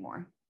that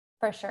anymore.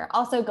 For sure.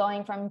 Also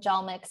going from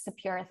gel mix to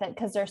Purific,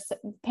 because their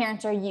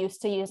parents are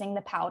used to using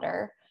the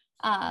powder.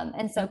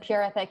 And so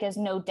Purific is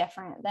no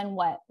different than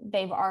what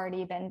they've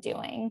already been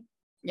doing.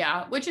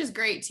 Yeah, which is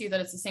great too,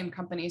 that it's the same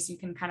company. So you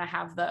can kind of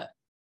have the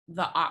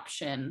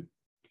option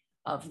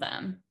of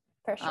them.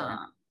 For sure.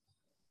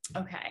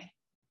 Okay.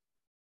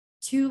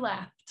 2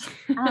 left.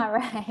 All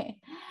right.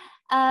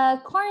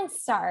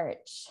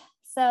 Cornstarch.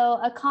 So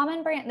a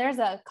common brand, there's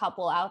a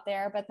couple out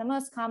there, but the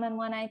most common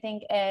one I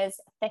think is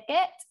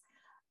Thicket.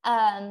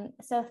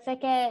 So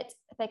Thicket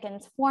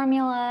thickens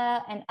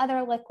formula and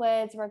other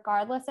liquids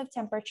regardless of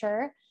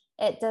temperature.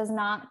 It does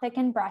not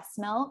thicken breast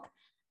milk.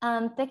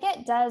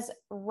 Thicket does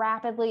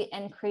rapidly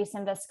increase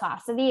in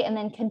viscosity and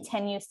then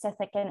continues to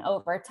thicken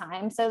over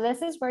time. So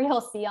this is where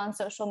you'll see on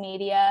social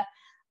media,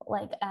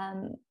 like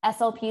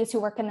SLPs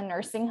who work in the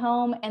nursing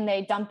home, and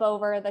they dump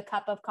over the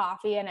cup of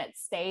coffee and it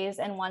stays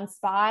in one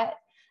spot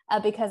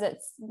because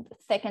it's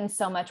thickened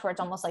so much where it's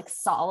almost like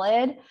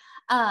solid.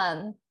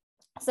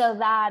 So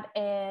that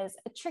is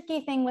a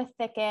tricky thing with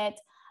Thicket.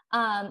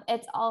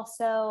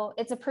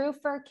 It's approved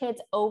for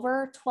kids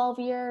over 12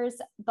 years,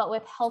 but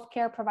with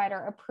healthcare provider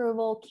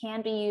approval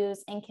can be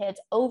used in kids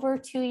over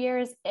 2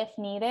 years if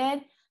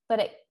needed, but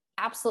it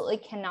absolutely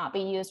cannot be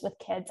used with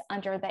kids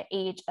under the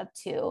age of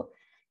 2.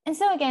 And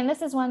so again,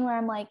 this is one where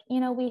I'm like,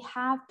 we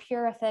have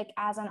Purific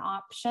as an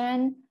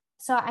option,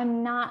 so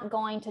I'm not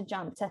going to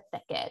jump to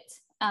Thicket.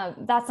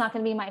 That's not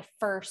going to be my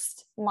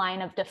first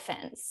line of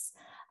defense.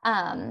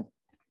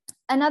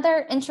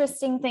 Another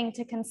interesting thing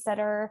to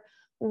consider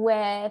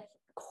with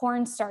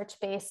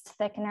cornstarch-based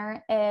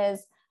thickener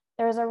is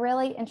there's a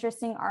really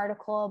interesting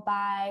article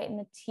by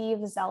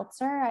Nativ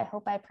Zeltzer. I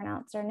hope I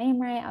pronounced her name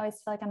right. I always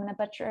feel like I'm going to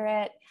butcher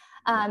it.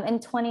 In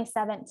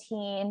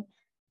 2017.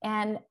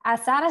 And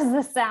as sad as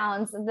this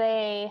sounds,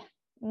 they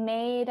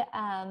made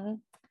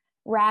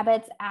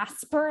rabbits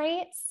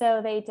aspirate.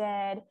 So they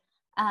did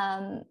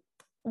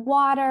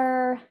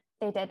water,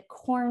 they did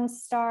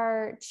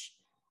cornstarch,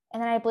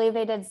 and then I believe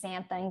they did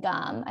xanthan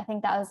gum. I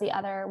think that was the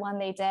other one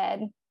they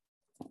did.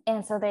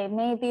 And so they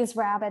made these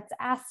rabbits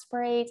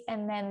aspirate,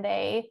 and then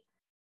they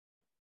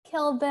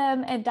killed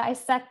them and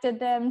dissected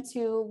them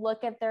to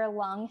look at their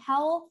lung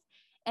health.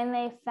 And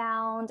they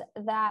found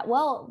that,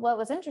 well, what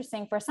was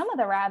interesting for some of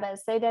the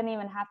rabbits, they didn't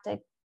even have to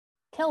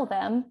kill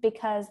them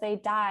because they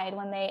died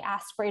when they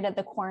aspirated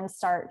the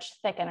cornstarch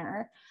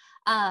thickener.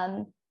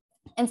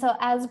 And so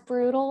as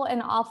brutal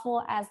and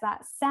awful as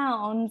that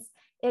sounds,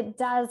 it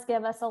does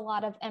give us a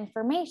lot of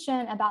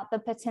information about the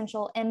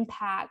potential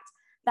impact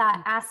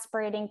that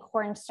aspirating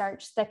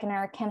cornstarch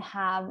thickener can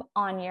have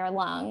on your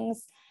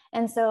lungs.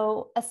 And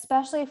so,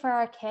 especially for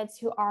our kids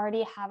who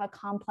already have a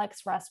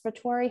complex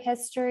respiratory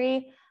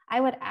history, I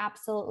would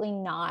absolutely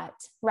not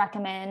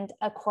recommend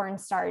a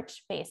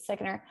cornstarch based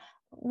thickener.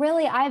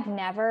 Really, I've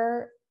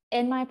never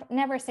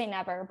say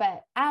never,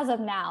 but as of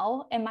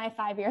now, in my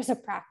 5 years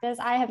of practice,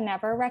 I have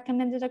never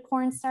recommended a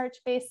cornstarch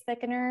based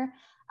thickener.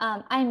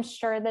 I'm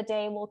sure the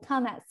day will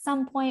come at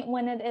some point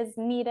when it is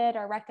needed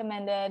or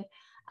recommended.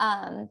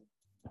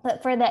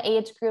 But for the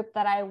age group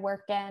that I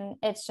work in,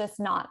 it's just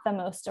not the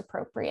most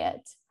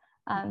appropriate.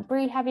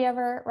 Bri, have you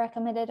ever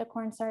recommended a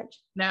cornstarch?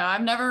 No,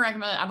 I've never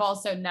recommended. I've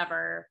also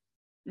never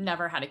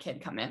had a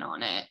kid come in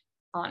on it,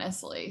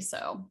 honestly.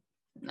 So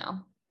no.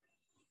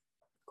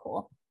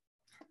 Cool.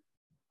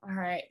 All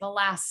right. The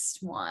last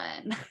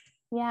one.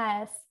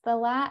 Yes,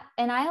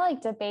 and I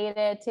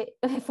debated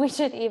if we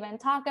should even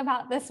talk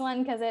about this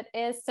one because it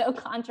is so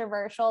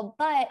controversial,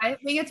 but I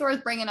think it's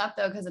worth bringing up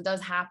though, because it does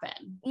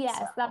happen. Yes,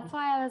 so. That's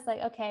why I was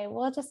like, okay,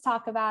 we'll just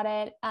talk about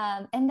it.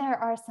 And there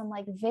are some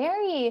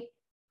very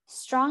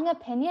strong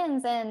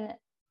opinions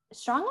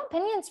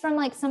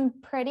from some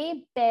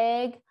pretty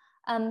big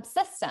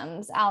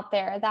systems out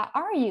there that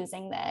are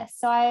using this.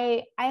 So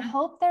I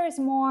hope there's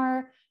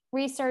more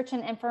research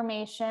and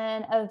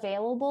information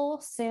available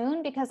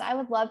soon, because I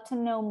would love to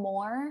know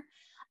more.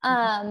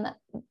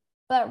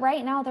 But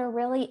right now there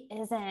really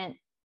isn't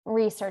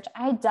research.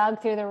 I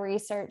dug through the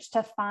research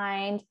to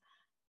find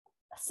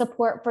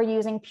support for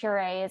using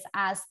purees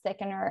as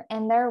thickener,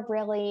 and there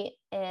really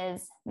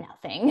is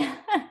nothing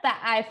that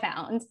I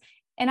found,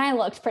 and I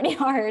looked pretty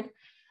hard.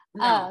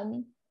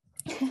 No.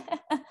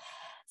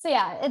 So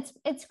yeah,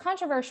 it's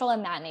controversial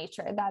in that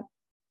nature that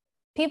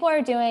people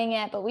are doing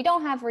it, but we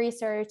don't have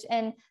research.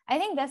 And I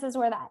think this is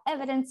where that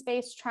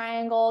evidence-based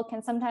triangle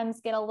can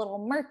sometimes get a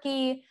little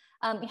murky.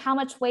 How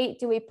much weight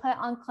do we put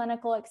on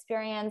clinical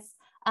experience?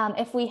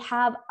 If we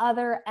have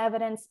other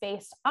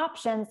evidence-based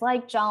options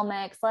like gel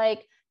mix,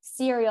 like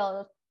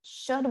cereal,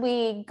 should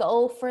we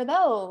go for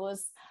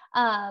those?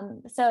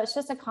 So it's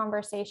just a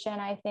conversation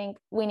I think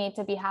we need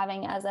to be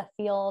having as a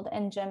field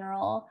in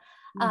general.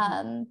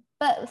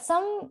 But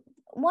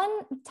one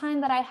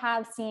time that I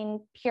have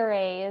seen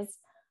purees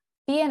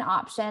be an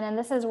option, and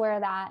this is where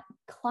that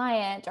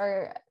client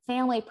or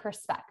family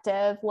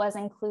perspective was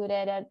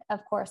included,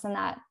 of course, in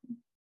that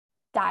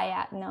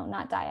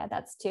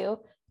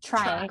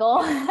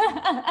triangle.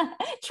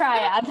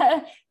 Triad.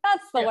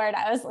 That's the word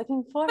I was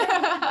looking for.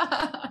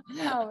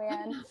 Oh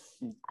man.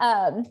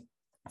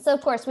 So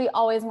of course we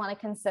always want to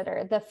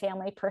consider the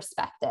family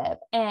perspective.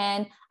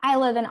 And I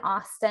live in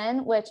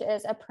Austin, which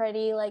is a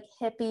pretty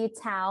hippie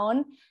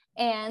town.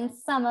 And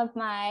some of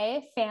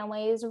my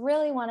families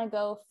really want to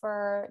go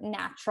for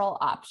natural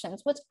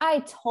options, which I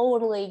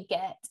totally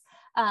get.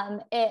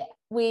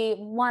 We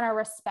want to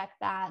respect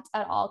that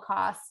at all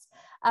costs.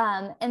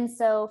 And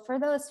so for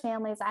those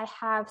families, I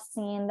have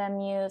seen them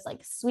use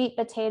sweet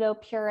potato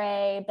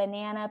puree,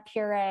 banana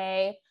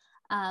puree,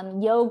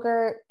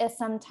 yogurt is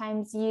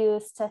sometimes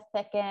used to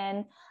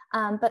thicken.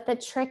 But the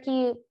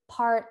tricky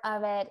part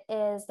of it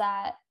is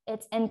that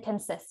it's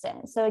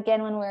inconsistent. So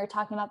again, when we were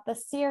talking about the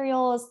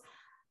cereals,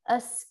 a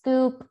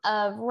scoop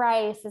of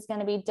rice is going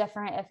to be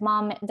different if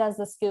mom does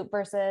the scoop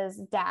versus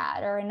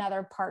dad or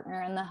another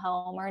partner in the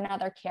home or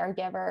another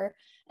caregiver.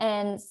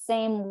 And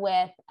same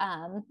with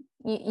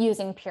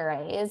using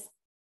purees.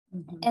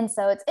 And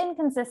so it's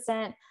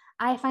inconsistent.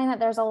 I find that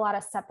there's a lot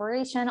of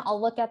separation.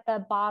 I'll look at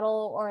the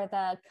bottle or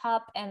the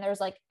cup and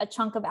there's a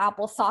chunk of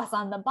applesauce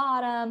on the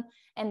bottom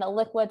and the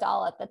liquid's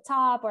all at the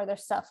top, or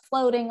there's stuff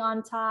floating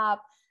on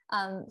top.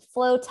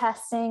 Flow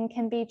testing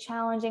can be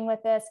challenging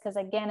with this because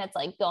again, it's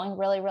going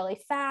really, really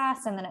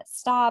fast and then it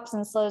stops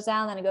and slows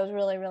down, then it goes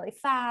really, really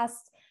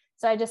fast.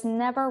 So I just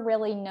never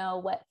really know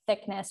what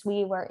thickness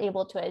we were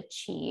able to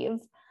achieve.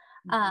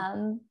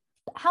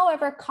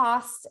 However,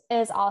 cost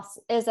is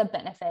a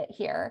benefit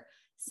here.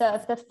 So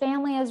if the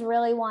family is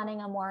really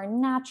wanting a more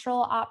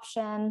natural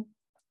option,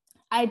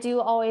 I do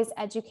always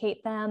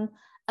educate them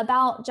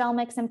about gel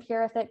mix and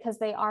PureFit because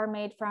they are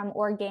made from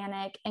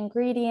organic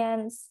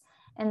ingredients.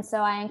 And so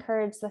I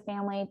encourage the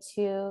family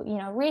to,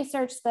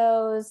 research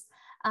those.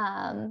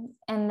 And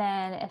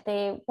then if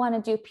they want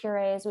to do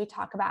purees, we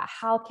talk about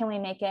how can we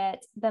make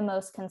it the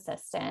most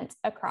consistent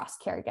across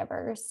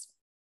caregivers.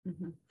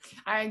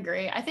 I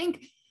agree. I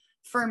think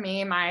for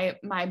me, my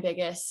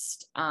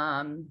biggest,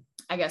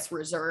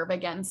 reserve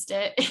against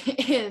it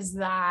is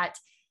that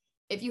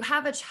if you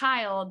have a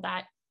child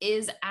that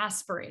is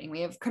aspirating,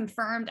 we have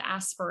confirmed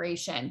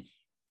aspiration,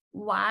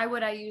 why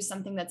would I use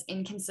something that's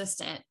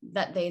inconsistent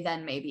that they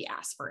then may be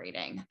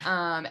aspirating?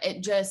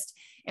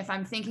 If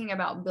I'm thinking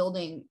about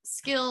building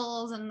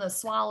skills and the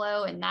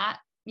swallow and that,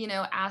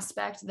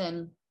 aspect,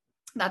 then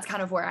that's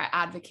kind of where I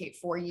advocate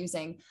for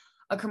using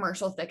a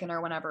commercial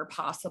thickener whenever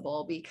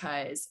possible,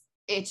 because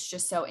it's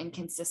just so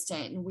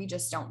inconsistent and we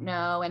just don't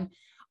know. And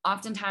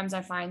oftentimes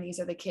I find these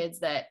are the kids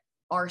that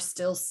are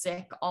still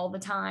sick all the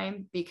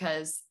time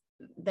because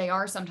they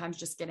are sometimes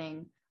just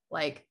getting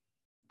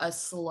a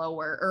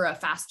slower or a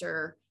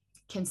faster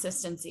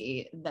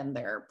consistency than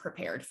they're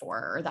prepared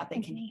for or that they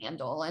can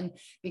handle. And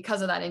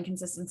because of that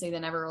inconsistency, they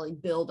never really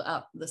build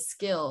up the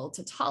skill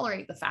to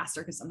tolerate the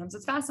faster, because sometimes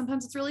it's fast,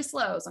 sometimes it's really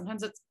slow,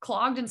 sometimes it's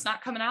clogged and it's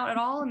not coming out at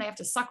all, and they have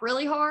to suck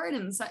really hard.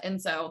 And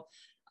so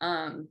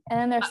and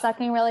then they're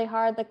sucking really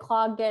hard, the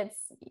clog gets,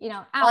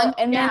 out,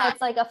 and then it's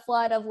like a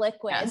flood of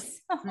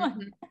liquids. Yes.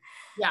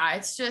 Yeah,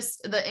 it's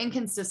just the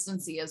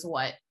inconsistency is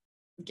what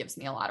gives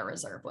me a lot of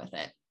reserve with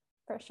it.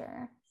 For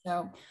sure.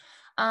 So,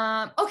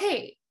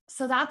 okay.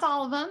 So that's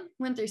all of them.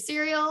 Went through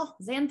cereal,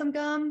 xanthan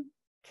gum,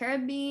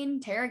 carob bean,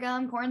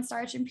 tarragon,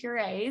 cornstarch, and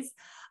purees.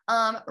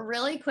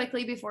 Really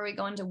quickly before we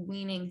go into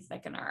weaning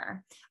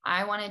thickener,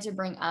 I wanted to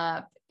bring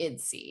up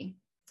IDDSI,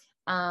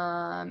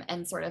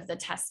 and sort of the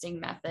testing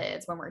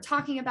methods when we're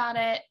talking about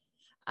it.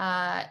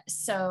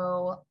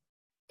 So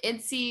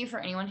IDDSI, for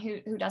anyone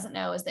who doesn't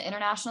know, is the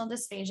International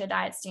Dysphagia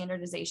Diet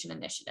Standardization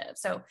Initiative.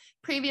 So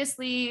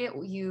previously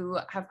you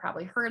have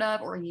probably heard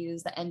of or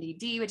used the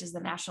NDD, which is the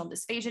National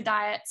Dysphagia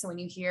Diet. So when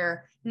you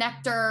hear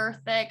nectar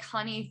thick,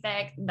 honey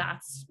thick,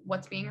 that's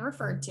what's being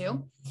referred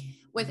to.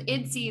 With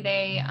IDDSI,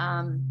 they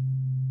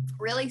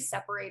really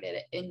separated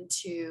it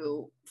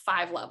into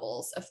 5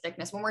 levels of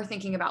thickness. When we're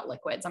thinking about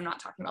liquids, I'm not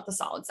talking about the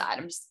solid side,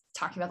 I'm just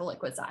talking about the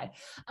liquid side.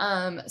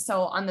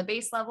 So on the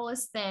base level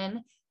is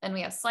thin, then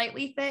we have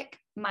slightly thick,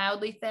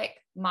 mildly thick,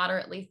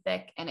 moderately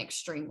thick, and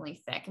extremely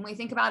thick. And we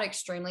think about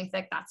extremely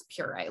thick, that's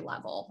puree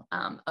level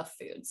of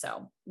food.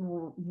 So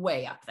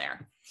way up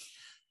there.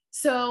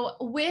 So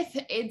with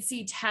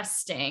IDDSI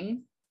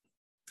testing,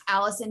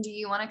 Alyson, do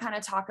you want to kind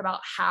of talk about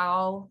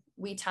how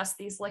we test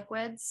these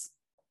liquids?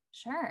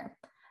 Sure.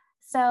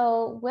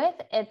 So with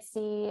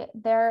IDDSI,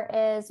 there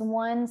is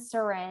one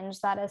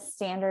syringe that is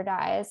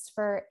standardized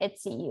for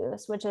IDDSI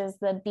use, which is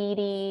the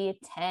BD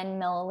 10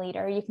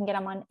 milliliter. You can get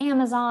them on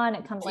Amazon.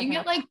 It comes you can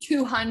get like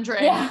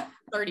 $230.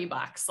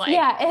 Like,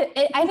 yeah,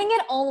 I think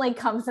it only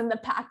comes in the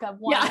pack of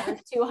 1 or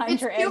 200.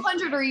 It's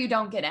 200 or you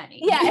don't get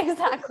any. Yeah,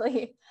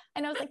 exactly.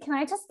 And I was like, can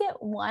I just get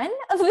one?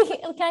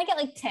 Can I get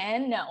like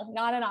 10? No,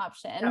 not an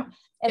option. No,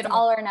 it's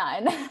all or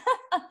none.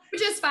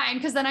 Which is fine,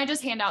 because then I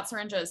just hand out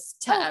syringes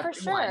to everyone.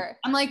 For sure.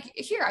 I'm like,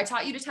 here, I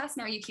taught you to test,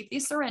 now you keep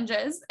these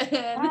syringes.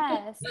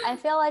 Yes, I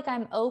feel like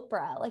I'm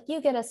Oprah. Like,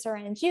 you get a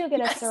syringe, you get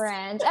a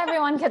syringe,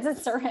 everyone gets a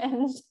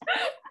syringe.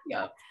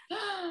 Yep.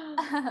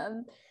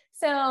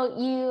 So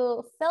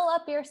you fill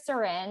up your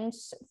syringe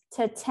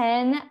to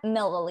 10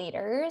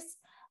 milliliters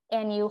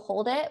and you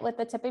hold it with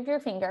the tip of your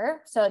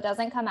finger so it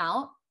doesn't come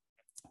out.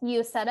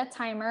 You set a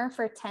timer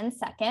for 10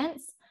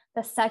 seconds.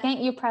 The second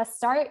you press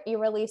start,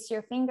 you release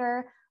your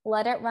finger,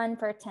 let it run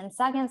for 10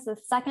 seconds. The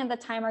second the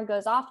timer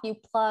goes off, you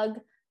plug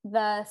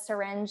the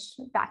syringe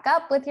back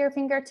up with your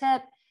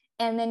fingertip,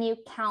 and then you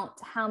count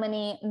how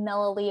many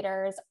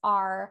milliliters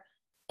are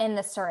in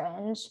the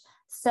syringe.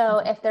 So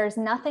if there's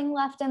nothing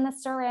left in the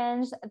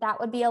syringe, that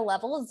would be a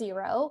level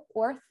 0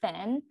 or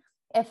thin.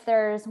 If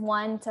there's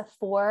 1 to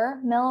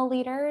 4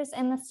 milliliters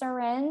in the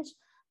syringe,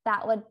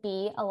 that would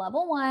be a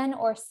level 1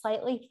 or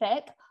slightly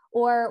thick.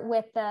 Or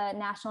with the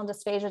National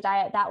Dysphagia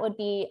Diet, that would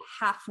be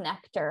half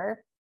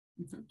nectar.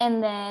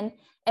 And then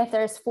if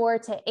there's 4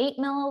 to 8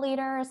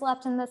 milliliters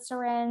left in the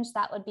syringe,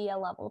 that would be a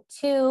level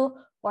 2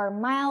 or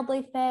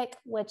mildly thick,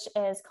 which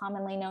is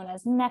commonly known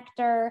as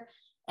nectar.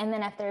 And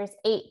then if there's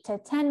 8 to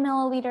 10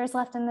 milliliters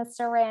left in the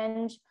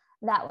syringe,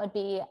 that would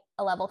be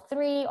a level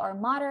 3 or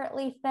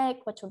moderately thick,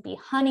 which would be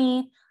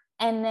honey.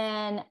 And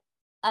then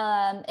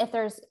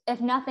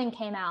if nothing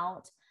came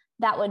out,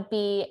 that would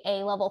be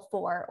a level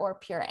 4 or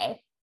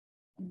puree.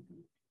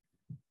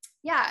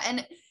 Yeah.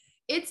 And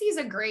IDDSI is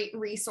a great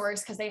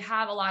resource because they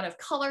have a lot of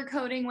color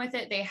coding with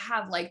it. They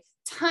have like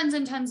tons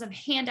and tons of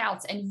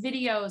handouts and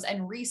videos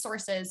and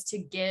resources to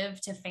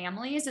give to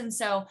families. And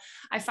so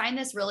I find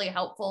this really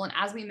helpful. And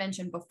as we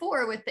mentioned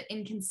before, with the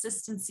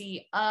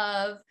inconsistency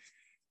of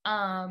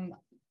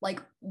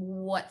like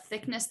what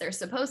thickness they're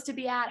supposed to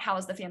be at, how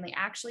is the family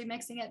actually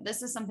mixing it?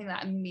 This is something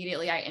that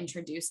immediately I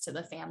introduced to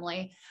the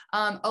family.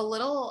 A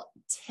little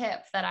tip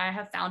that I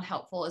have found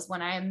helpful is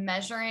when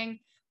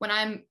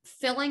I'm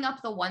filling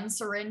up the one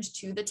syringe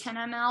to the 10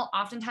 ml,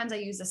 oftentimes I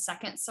use a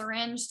second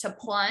syringe to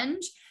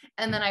plunge,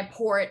 and then I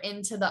pour it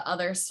into the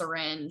other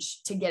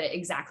syringe to get it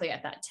exactly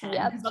at that 10.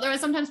 Yep.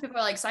 Otherwise, sometimes people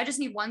are like, so I just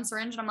need one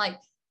syringe. And I'm like,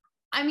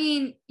 I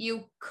mean,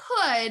 you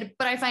could,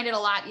 but I find it a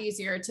lot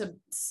easier to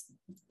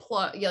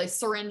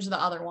syringe the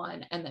other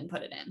one and then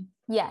put it in.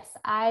 Yes,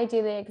 I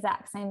do the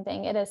exact same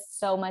thing. It is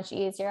so much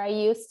easier. I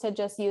used to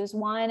just use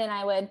one and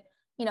I would,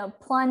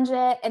 plunge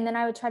it, and then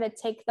I would try to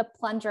take the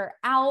plunger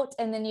out,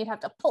 and then you'd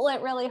have to pull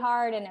it really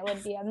hard and it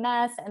would be a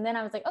mess. And then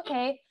I was like,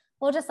 okay,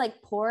 we'll just like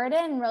pour it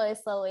in really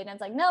slowly. And it's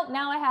like, nope,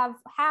 now I have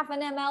half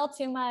an ml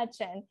too much.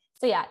 And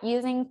so yeah,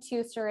 using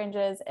 2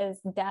 syringes is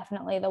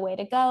definitely the way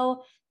to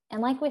go.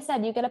 And like we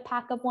said, you get a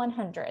pack of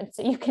 100.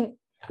 So you can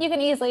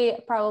easily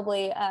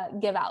probably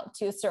give out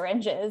 2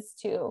 syringes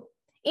to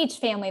each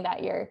family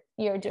that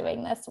you're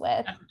doing this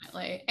with.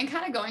 Definitely. And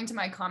kind of going to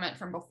my comment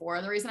from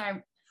before, the reason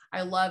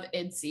I love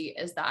IDDSI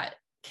is that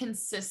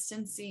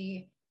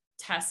consistency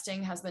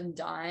testing has been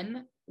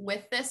done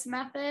with this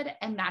method.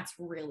 And that's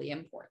really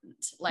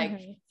important. Like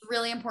it's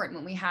really important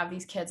when we have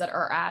these kids that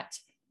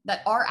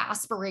are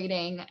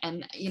aspirating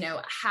and,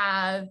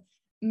 have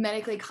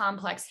medically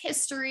complex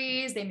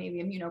histories. They may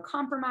be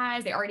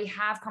immunocompromised. They already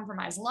have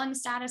compromised lung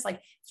status. Like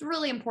it's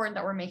really important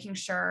that we're making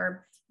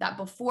sure that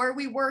before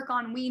we work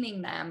on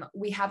weaning them,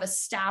 we have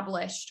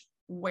established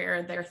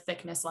where their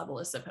thickness level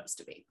is supposed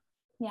to be.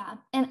 Yeah.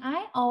 And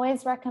I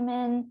always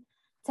recommend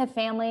to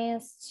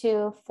families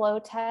to flow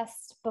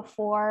test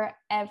before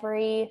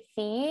every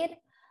feed,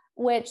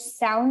 which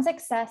sounds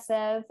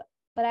excessive,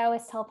 but I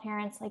always tell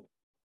parents, like,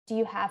 do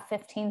you have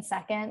 15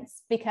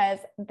 seconds? Because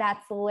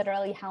that's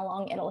literally how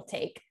long it'll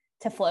take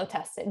to flow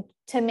test it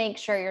to make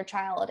sure your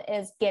child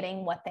is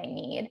getting what they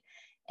need.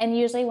 And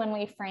usually when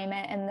we frame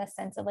it in the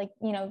sense of like,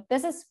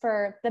 this is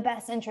for the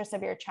best interest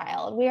of your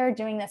child. We are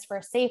doing this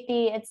for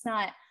safety. It's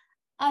not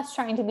us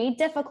trying to be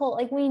difficult.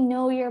 Like, we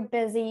know you're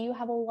busy. You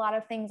have a lot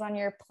of things on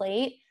your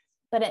plate,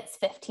 but it's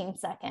 15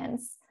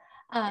 seconds.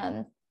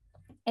 And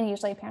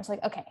usually parents are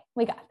like, okay,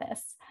 we got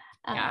this.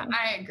 Yeah,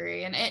 I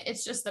agree. And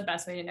it's just the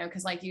best way to know.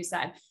 Cause like you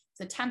said,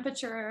 the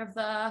temperature of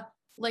the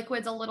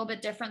liquid's a little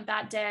bit different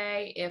that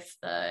day. If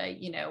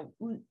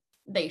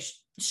they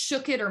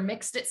shook it or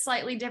mixed it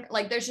slightly different,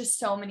 like there's just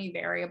so many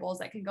variables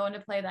that can go into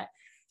play that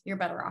you're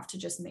better off to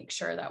just make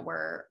sure that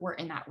we're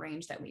in that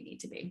range that we need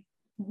to be.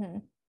 Mm-hmm.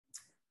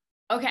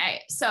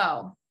 Okay.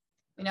 So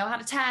we know how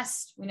to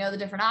test, we know the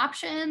different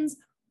options.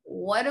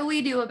 What do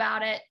we do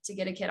about it to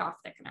get a kid off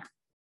thickener?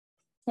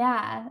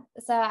 Yeah.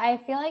 So I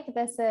feel like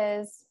this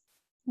is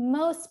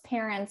most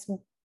parents'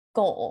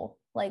 goal.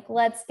 Like,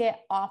 let's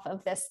get off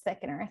of this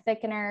thickener.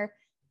 Thickener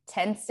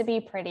tends to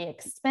be pretty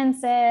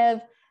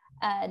expensive,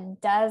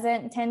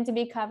 doesn't tend to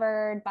be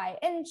covered by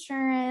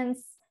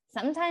insurance.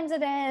 Sometimes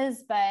it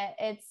is, but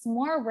it's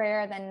more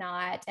rare than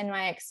not in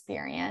my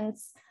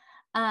experience.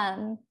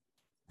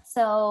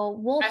 So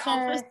Walter, I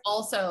hope this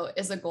also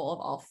is a goal of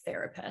all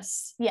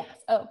therapists. Yes.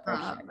 Oh, for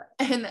sure.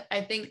 And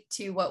I think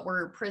to what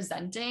we're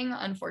presenting,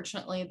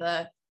 unfortunately,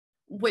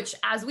 which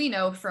as we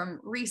know from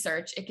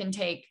research, it can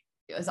take,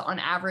 on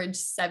average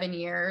 7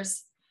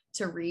 years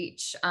to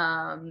reach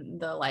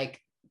the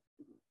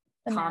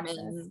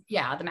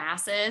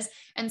masses.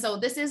 And so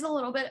this is a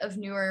little bit of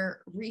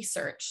newer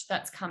research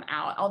that's come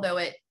out, although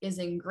it is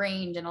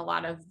ingrained in a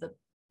lot of the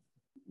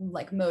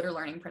motor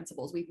learning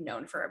principles we've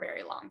known for a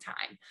very long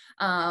time.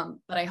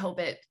 But I hope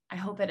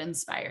it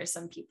inspires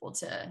some people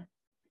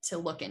to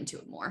look into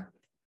it more.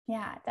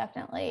 Yeah,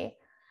 definitely.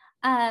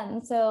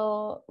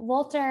 So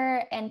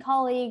Walter and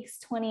colleagues,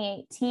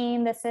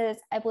 2018, this is,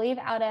 I believe,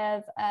 out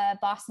of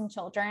Boston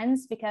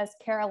Children's, because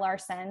Kara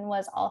Larson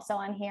was also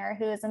on here,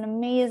 who is an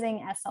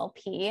amazing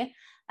SLP.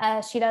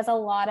 She does a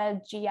lot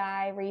of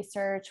GI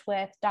research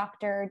with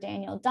Dr.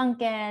 Daniel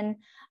Duncan.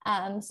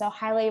 So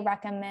highly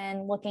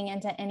recommend looking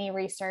into any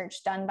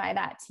research done by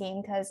that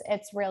team, because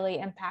it's really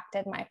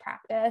impacted my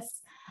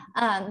practice.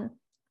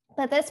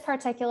 But this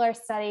particular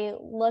study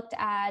looked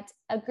at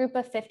a group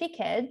of 50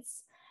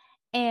 kids.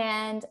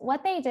 And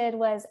what they did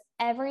was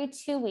every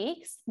 2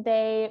 weeks,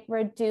 they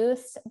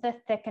reduced the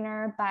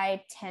thickener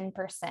by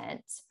 10%.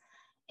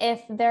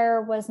 If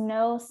there was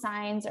no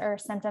signs or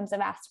symptoms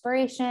of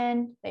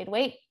aspiration, they'd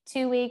wait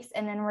 2 weeks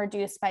and then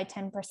reduce by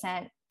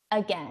 10%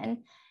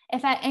 again.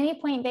 If at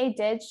any point they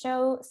did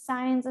show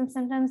signs and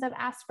symptoms of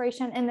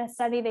aspiration in the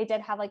study, they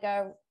did have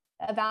a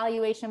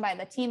evaluation by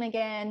the team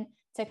again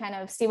to kind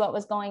of see what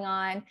was going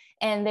on.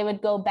 And they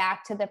would go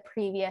back to the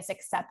previous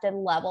accepted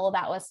level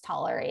that was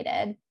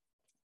tolerated.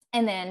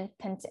 And then,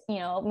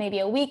 maybe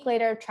a week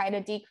later, try to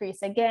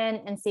decrease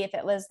again and see if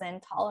it was then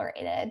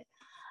tolerated.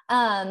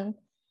 And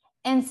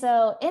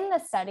so in the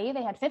study,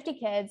 they had 50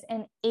 kids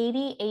and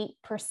 88%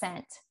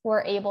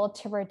 were able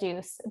to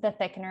reduce the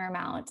thickener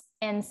amount,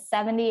 and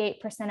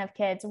 78% of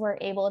kids were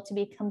able to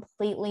be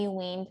completely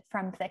weaned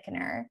from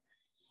thickener.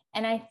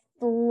 And I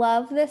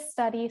love this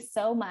study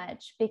so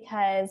much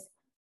because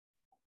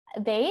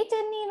they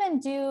didn't even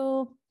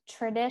do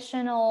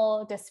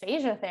traditional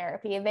dysphagia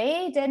therapy.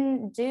 They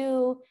didn't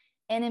do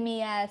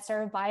NMES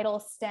or vital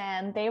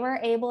stem. They were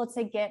able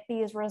to get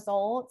these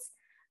results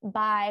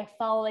by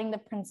following the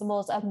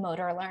principles of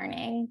motor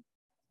learning.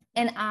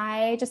 And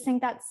I just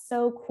think that's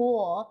so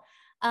cool.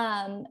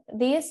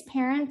 These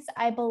parents,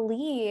 I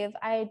believe,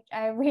 I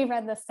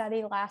reread the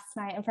study last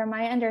night, and from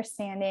my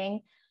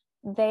understanding,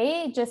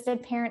 they just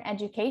did parent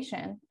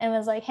education and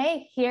was like,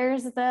 hey, here are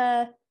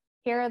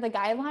the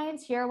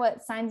guidelines. Here are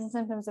what signs and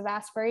symptoms of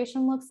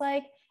aspiration looks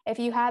like. If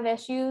you have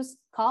issues,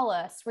 call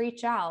us,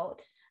 reach out.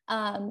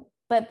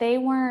 But they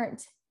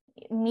weren't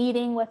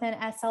meeting with an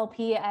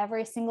SLP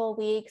every single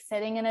week,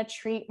 sitting in a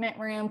treatment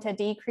room to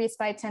decrease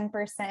by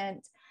 10%.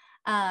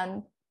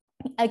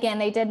 Again,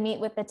 they did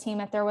meet with the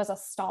team if there was a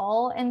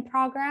stall in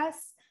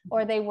progress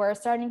or they were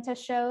starting to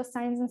show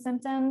signs and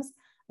symptoms.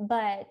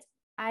 But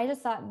I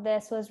just thought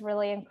this was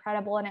really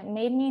incredible. And it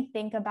made me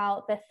think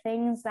about the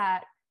things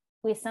that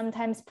we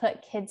sometimes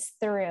put kids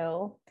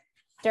through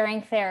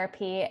during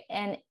therapy.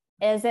 And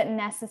is it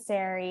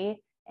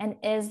necessary And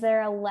is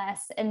there a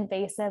less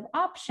invasive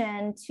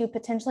option to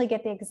potentially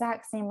get the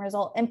exact same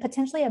result and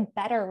potentially a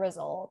better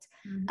result?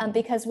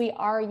 Because we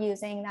are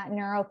using that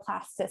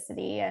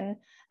neuroplasticity and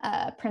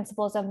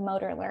principles of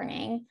motor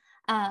learning.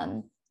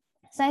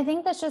 So I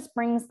think this just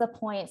brings the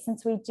point,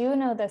 since we do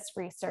know this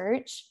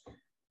research,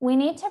 we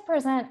need to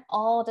present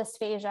all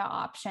dysphagia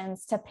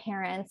options to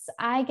parents.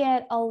 I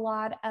get a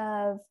lot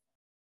of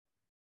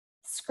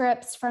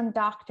scripts from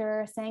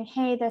doctors saying,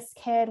 hey, this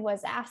kid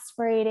was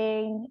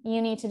aspirating,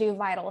 you need to do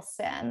vital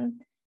stim.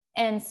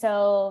 And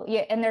so,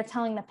 yeah, and they're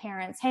telling the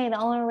parents, hey, the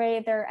only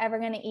way they're ever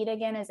going to eat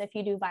again is if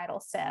you do vital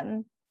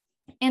stim.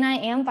 And I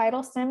am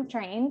vital stim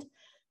trained.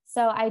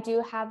 So I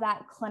do have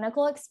that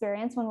clinical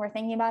experience when we're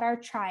thinking about our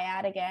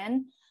triad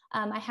again.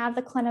 I have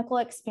the clinical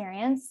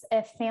experience.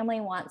 If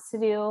family wants to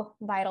do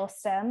vital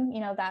stim,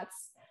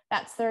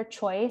 that's their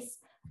choice.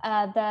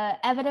 The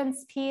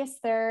evidence piece,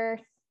 there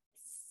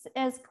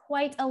is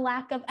quite a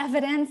lack of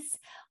evidence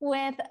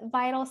with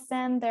vital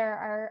stim. There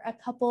are a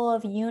couple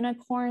of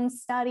unicorn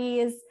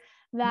studies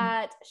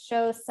that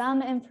show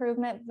some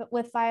improvement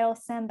with vital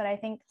stim, but I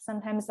think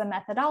sometimes the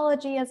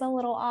methodology is a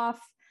little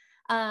off.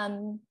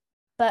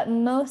 But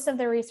most of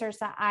the research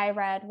that I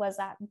read was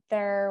that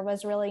there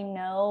was really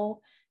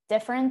no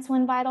difference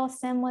when vital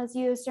stim was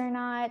used or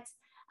not.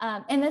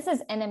 And this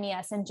is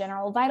NMES in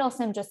general. Vital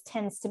stim just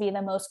tends to be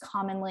the most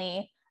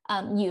commonly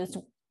used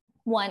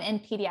one in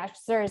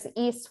pediatrics. There's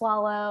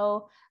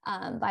eSwallow,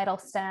 vital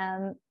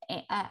stim,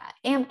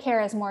 amp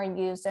care is more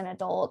used in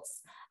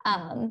adults.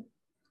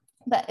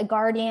 But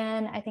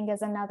Guardian, I think,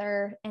 is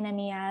another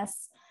NMES.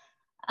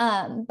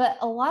 But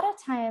a lot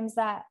of times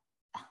that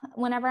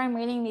whenever I'm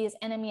reading these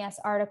NMES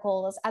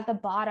articles, at the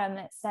bottom,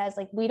 it says,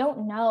 like, we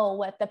don't know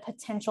what the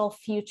potential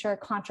future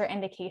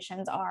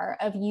contraindications are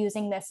of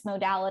using this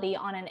modality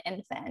on an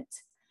infant.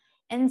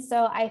 And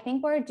so I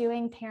think we're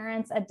doing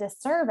parents a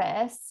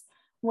disservice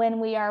when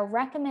we are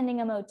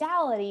recommending a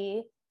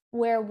modality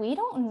where we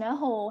don't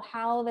know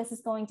how this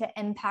is going to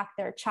impact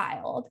their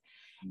child.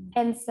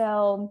 And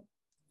so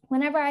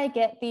whenever I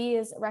get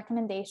these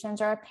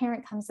recommendations, or a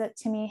parent comes up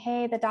to me,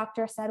 hey, the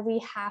doctor said we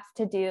have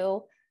to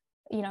do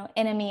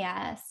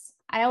NMES,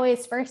 I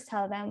always first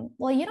tell them,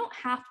 well, you don't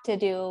have to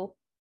do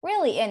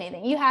really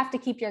anything. You have to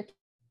keep your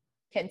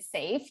kids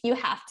safe. You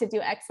have to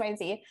do X, Y,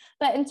 Z.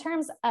 But in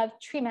terms of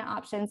treatment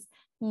options,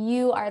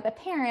 you are the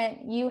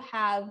parent, you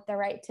have the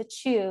right to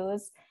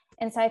choose.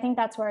 And so I think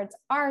that's where it's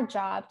our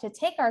job to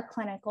take our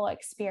clinical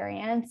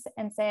experience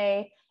and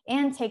say,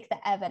 and take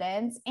the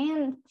evidence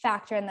and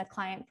factor in the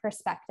client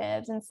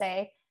perspectives and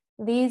say,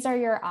 these are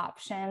your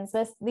options.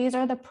 These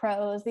are the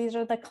pros, these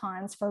are the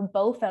cons for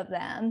both of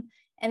them.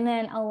 And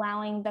then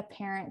allowing the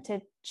parent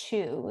to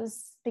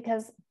choose,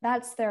 because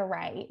that's their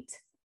right.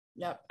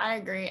 Yep, I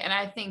agree. And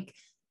I think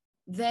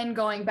then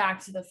going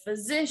back to the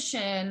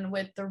physician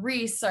with the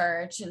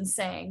research and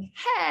saying,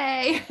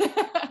 hey,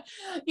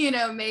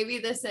 maybe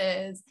this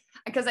is,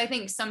 because I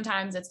think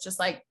sometimes it's just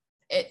like,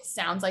 it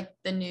sounds like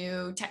the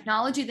new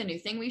technology, the new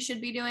thing we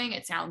should be doing.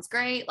 It sounds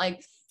great.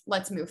 Like,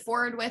 let's move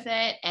forward with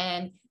it.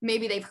 And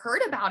maybe they've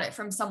heard about it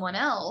from someone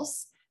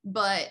else,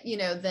 but,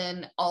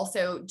 then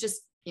also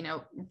just,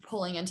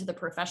 pulling into the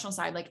professional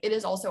side, like, it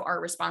is also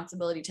our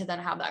responsibility to then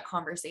have that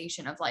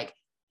conversation of like,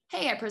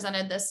 hey, I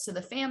presented this to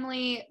the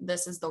family.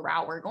 This is the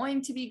route we're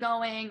going to be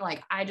going.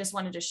 Like, I just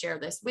wanted to share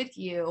this with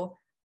you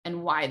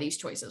and why these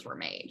choices were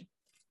made.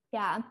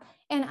 Yeah.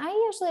 And I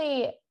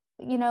usually,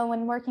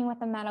 when working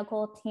with a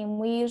medical team,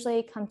 we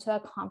usually come to a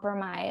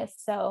compromise.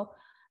 So,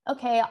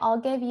 okay, I'll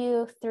give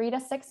you 3 to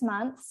 6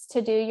 months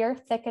to do your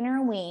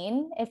thickener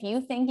wean if you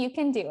think you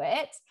can do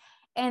it.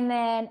 And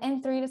then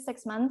in 3 to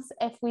 6 months,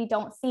 if we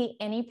don't see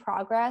any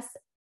progress,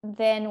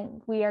 then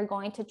we are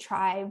going to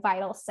try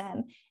vital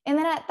stim. And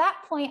then at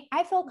that point,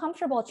 I feel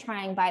comfortable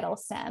trying vital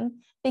stim,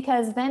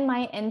 because then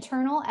my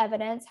internal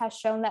evidence has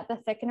shown that the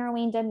thickener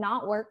wean did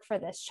not work for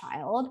this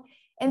child.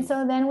 And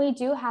so then we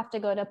do have to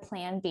go to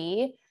plan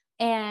B.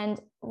 And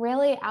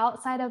really,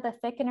 outside of the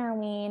thickener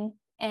wean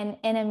and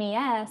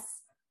NMES,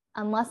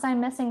 unless I'm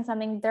missing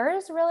something,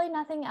 there's really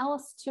nothing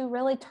else to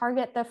really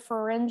target the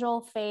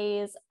pharyngeal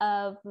phase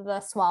of the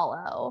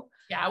swallow.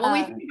 Yeah. When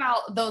we think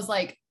about those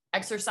like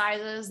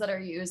exercises that are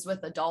used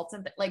with adults,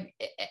 and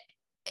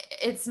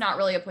it's not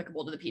really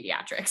applicable to the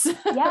pediatrics.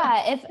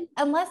 Yeah.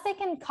 Unless they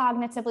can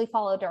cognitively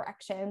follow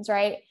directions,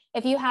 right?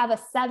 If you have a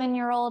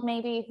 7-year-old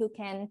maybe who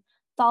can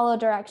follow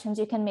directions,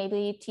 you can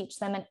maybe teach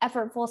them an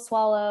effortful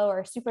swallow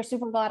or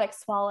supraglottic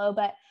swallow.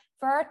 But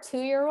for our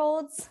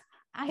 2-year-olds,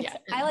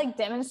 I like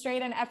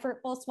demonstrate an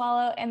effortful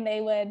swallow, and they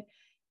would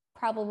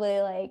probably,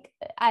 like,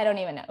 I don't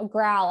even know,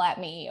 growl at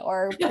me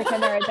or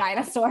pretend they're a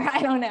dinosaur.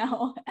 I don't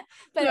know.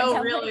 But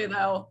no, really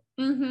though.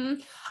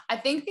 I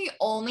think the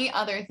only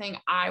other thing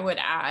I would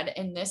add,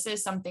 and this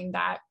is something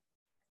that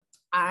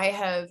I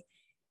have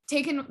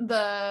taken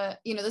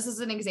this is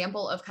an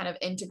example of kind of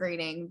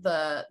integrating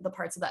the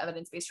parts of the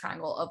evidence-based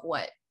triangle of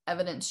what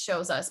evidence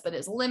shows us, but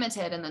is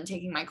limited. And then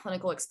taking my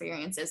clinical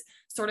experiences,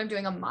 sort of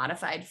doing a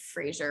modified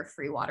Fraser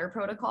free water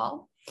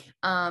protocol.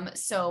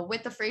 So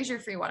with the Fraser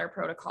free water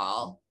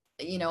protocol,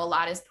 a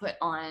lot is put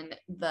on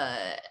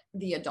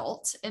the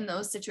adult in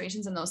those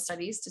situations, in those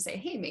studies, to say,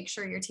 hey, make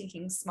sure you're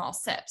taking small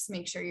sips,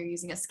 make sure you're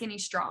using a skinny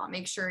straw,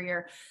 make sure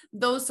you're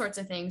those sorts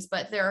of things.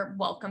 But they're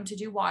welcome to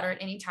do water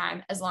at any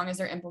time, as long as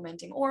they're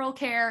implementing oral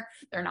care.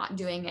 They're not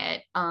doing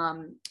it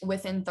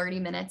within 30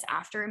 minutes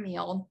after a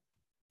meal.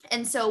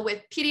 And so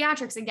with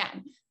pediatrics,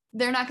 again,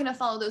 they're not going to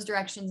follow those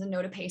directions and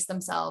know to pace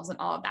themselves and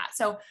all of that.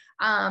 So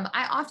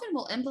I often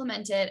will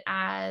implement it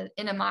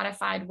in a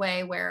modified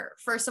way where,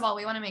 first of all,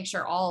 we want to make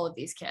sure all of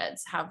these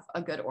kids have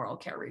a good oral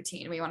care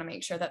routine. We want to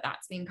make sure that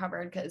that's being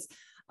covered, because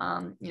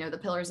the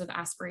pillars of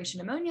aspiration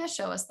pneumonia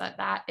show us that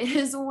that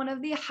is one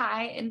of the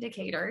high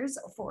indicators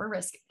for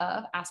risk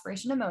of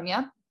aspiration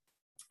pneumonia.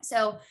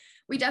 So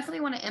we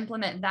definitely want to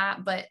implement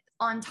that. But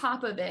on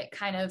top of it,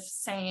 kind of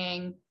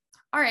saying,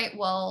 all right,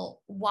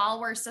 well, while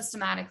we're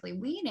systematically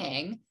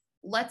weaning,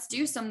 let's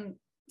do some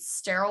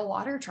sterile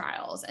water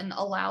trials and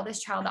allow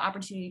this child the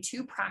opportunity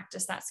to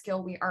practice that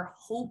skill we are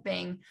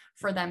hoping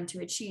for them to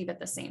achieve at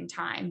the same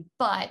time,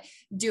 but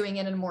doing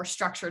it in a more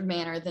structured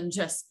manner than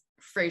just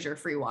Fraser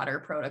free water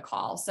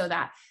protocol, so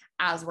that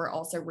as we're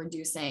also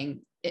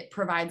reducing, it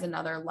provides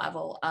another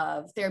level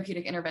of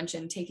therapeutic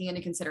intervention, taking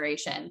into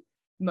consideration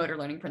motor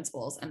learning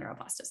principles and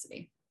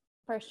neuroplasticity.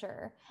 For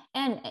sure.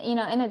 And, in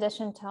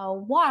addition to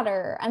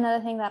water,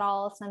 another thing that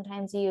I'll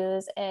sometimes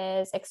use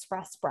is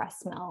express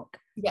breast milk.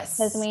 Yes.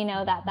 Because we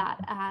know that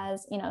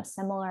has,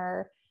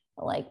 similar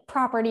like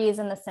properties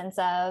in the sense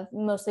of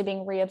mostly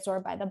being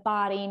reabsorbed by the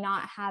body,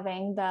 not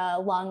having the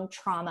lung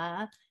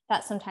trauma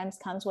that sometimes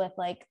comes with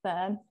like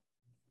the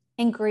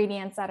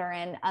ingredients that are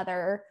in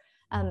other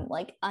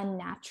like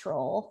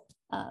unnatural,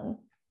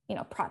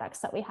 products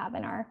that we have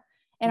in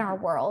our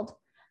world.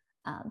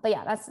 But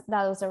yeah,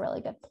 that was a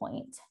really good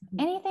point.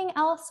 Anything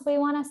else we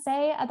want to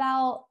say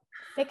about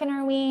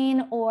thickener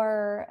wean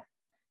or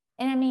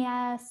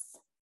NMES?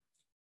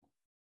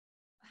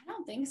 I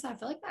don't think so. I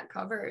feel like that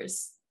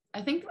covers, I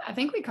think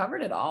we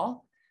covered it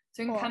all.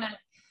 So we can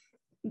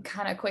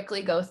kind of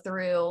quickly go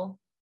through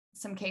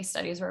some case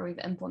studies where we've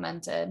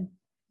implemented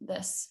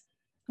this.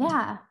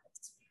 Yeah.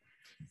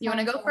 You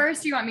want to go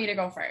first? Or you want me to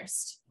go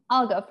first?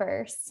 I'll go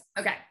first.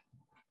 Okay.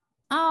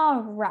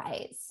 All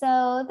right.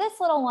 So this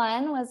little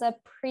one was a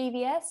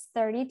previous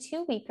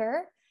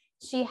 32-weeker.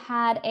 She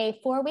had a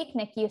 4-week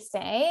NICU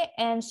stay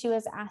and she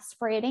was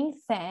aspirating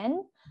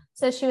thin.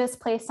 So she was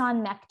placed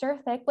on Nectar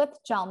Thick with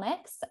gel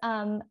mix.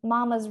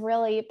 Mom was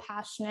really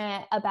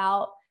passionate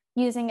about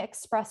using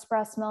express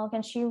breast milk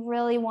and she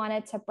really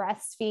wanted to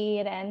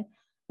breastfeed. And,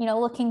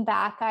 looking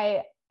back,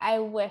 I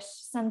wish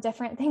some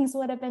different things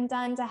would have been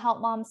done to help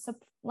mom,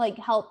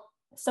 help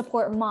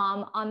support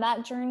mom on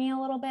that journey a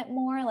little bit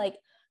more, like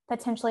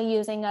potentially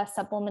using a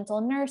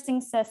supplemental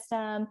nursing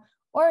system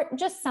or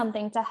just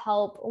something to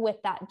help with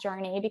that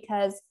journey,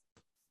 because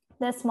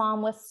this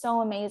mom was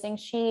so amazing.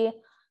 She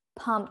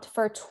pumped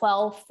for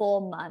 12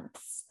 full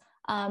months,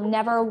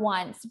 never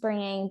once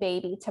bringing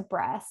baby to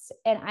breast.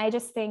 And I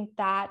just think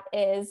that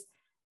is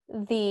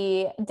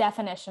the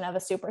definition of a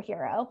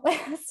superhero.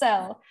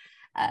 So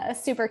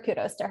super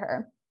kudos to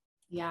her.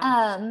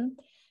 Yeah.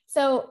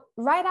 So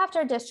right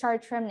after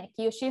discharge from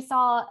NICU, she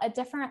saw a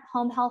different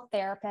home health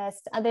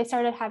therapist. They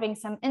started having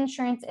some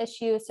insurance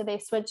issues, so they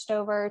switched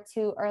over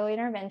to early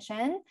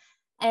intervention.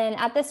 And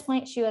at this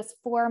point, she was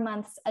 4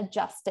 months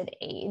adjusted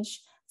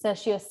age. So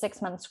she was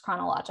 6 months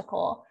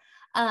chronological.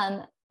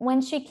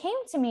 When she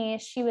came to me,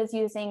 she was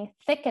using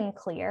Thick and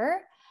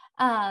Clear.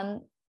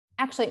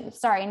 She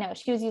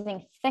was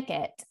using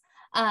Thicket.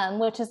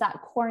 Which is that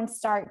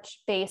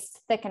cornstarch-based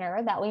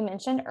thickener that we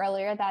mentioned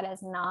earlier that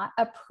is not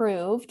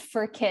approved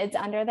for kids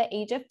under the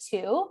age of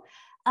 2.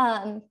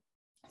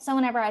 So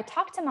whenever I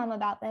talked to mom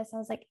about this, I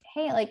was like,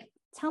 hey,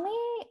 tell me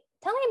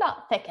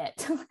about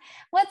Thicket.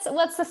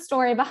 What's the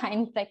story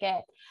behind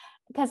Thicket?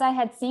 Because I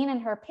had seen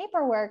in her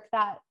paperwork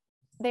that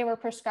they were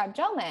prescribed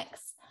gel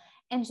mix.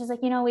 And she's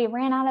like, we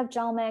ran out of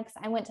gel mix.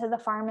 I went to the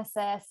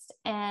pharmacist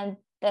and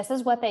this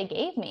is what they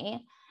gave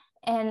me.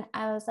 And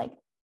I was like,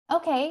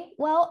 okay,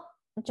 well,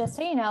 just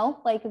so you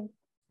know,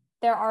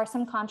 there are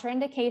some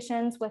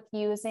contraindications with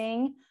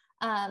using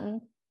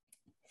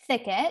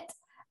Thicket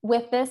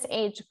with this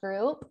age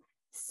group.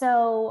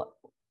 So,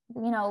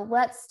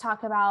 let's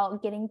talk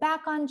about getting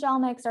back on gel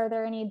mix. Are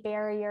there any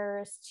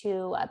barriers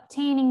to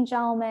obtaining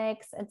gel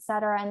mix, et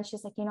cetera? And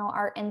she's like,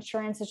 our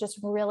insurance is just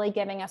really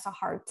giving us a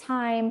hard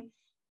time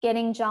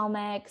getting gel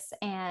mix,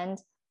 and,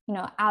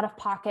 out of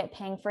pocket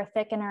paying for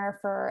thickener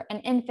for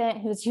an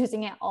infant who's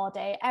using it all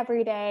day,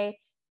 every day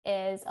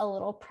is a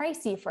little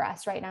pricey for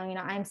us right now.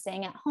 I'm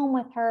staying at home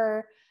with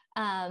her.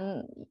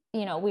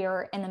 We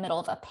were in the middle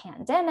of a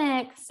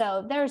pandemic.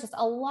 So there's just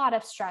a lot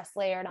of stress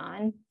layered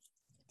on.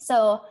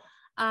 So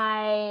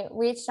I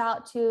reached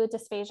out to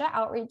Dysphagia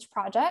Outreach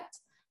Project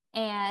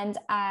and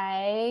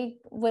I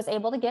was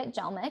able to get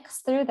gel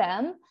mix through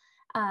them.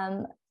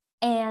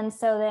 And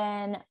so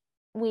then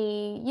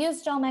we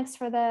used gel mix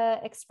for the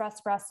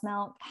express breast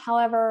milk.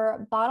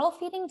 However, bottle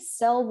feeding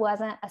still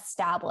wasn't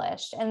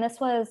established. And this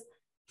was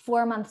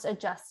 4 months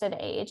adjusted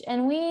age.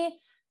 And we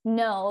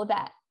know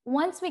that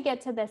once we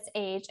get to this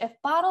age, if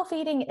bottle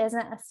feeding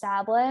isn't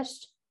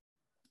established,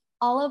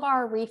 all of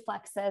our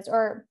reflexes,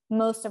 or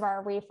most of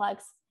our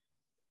reflex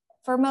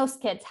for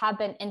most kids, have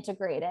been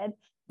integrated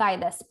by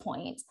this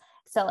point.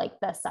 So like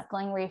the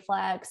suckling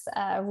reflex,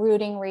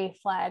 rooting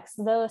reflex,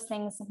 those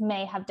things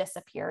may have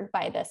disappeared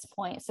by this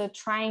point. So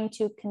trying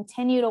to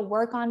continue to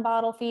work on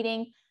bottle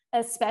feeding,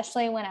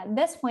 especially when at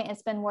this point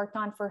it's been worked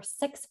on for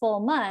 6 full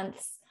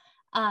months,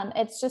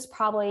 it's just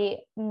probably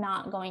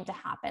not going to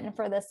happen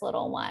for this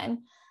little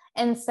one.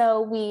 And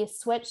so we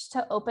switched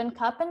to open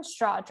cup and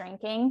straw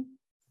drinking.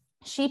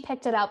 She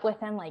picked it up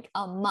within like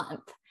a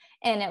month,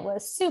 and it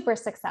was super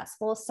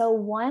successful. So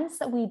once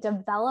we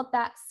developed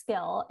that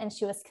skill and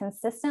she was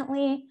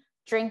consistently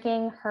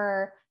drinking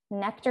her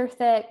nectar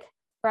thick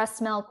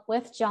breast milk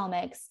with gel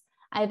mix,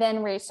 I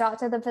then reached out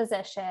to the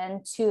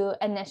physician to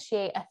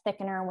initiate a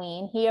thickener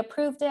wean. He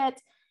approved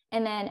it.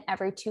 And then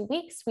every 2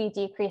 weeks, we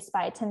decreased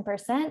by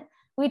 10%.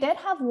 We did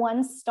have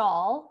one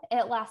stall.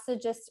 It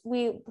lasted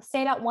we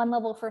stayed at one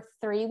level for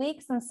 3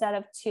 weeks instead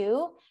of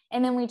 2.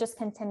 And then we just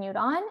continued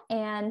on,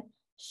 and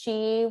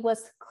she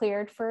was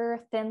cleared for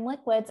thin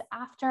liquids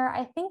after,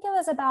 I think it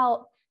was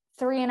about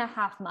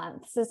 3.5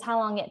 months is how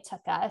long it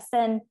took us.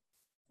 And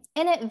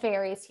it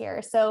varies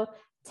here. So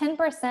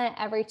 10%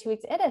 every 2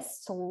 weeks, it is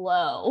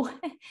slow.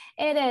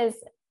 It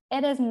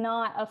is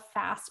not a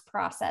fast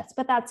process,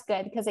 but that's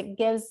good because it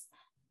gives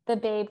the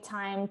babe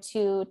time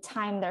to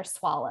time their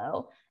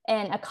swallow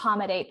and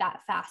accommodate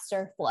that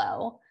faster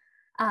flow.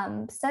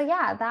 So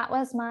yeah, that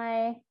was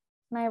my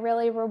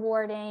really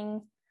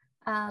rewarding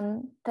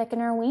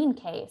thickener wean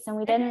case. And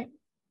we didn't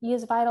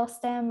use vital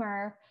stim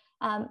or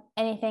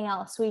anything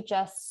else. We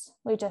just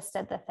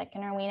did the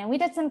thickener wean, and we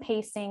did some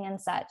pacing and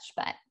such,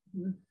 but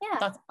yeah.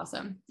 That's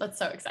awesome. That's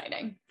so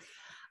exciting.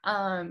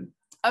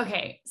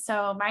 Okay.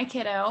 So my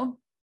kiddo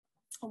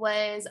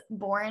was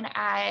born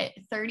at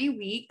 30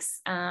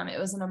 weeks. It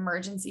was an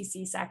emergency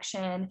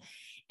C-section,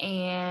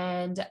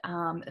 and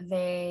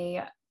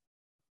they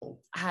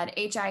had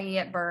HIE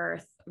at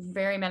birth,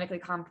 very medically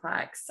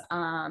complex,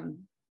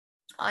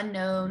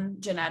 unknown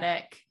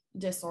genetic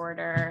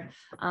disorder,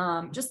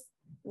 just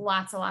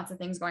lots of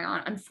things going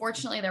on.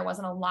 Unfortunately, there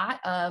wasn't a lot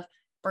of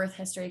birth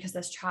history because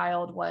this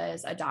child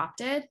was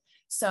adopted.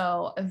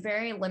 So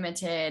very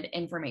limited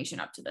information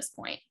up to this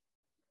point.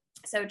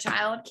 So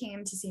child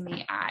came to see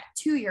me at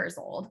 2 years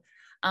old,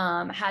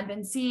 had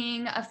been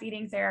seeing a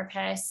feeding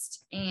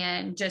therapist,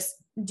 and just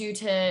due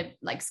to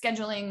like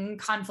scheduling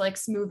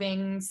conflicts,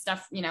 moving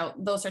stuff,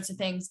 those sorts of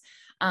things,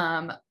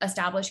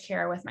 established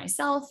care with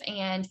myself,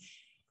 and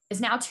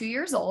is now 2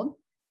 years old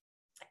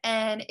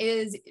and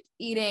is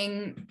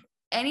eating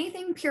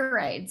anything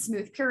pureed,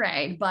 smooth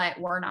pureed, but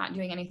we're not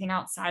doing anything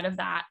outside of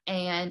that.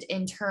 And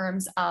in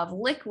terms of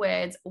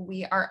liquids,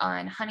 we are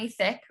on honey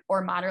thick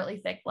or moderately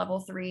thick level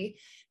 3.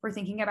 We're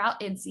thinking about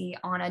IDDSI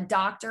on a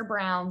Dr.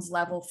 Brown's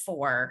level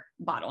 4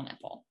 bottle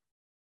nipple.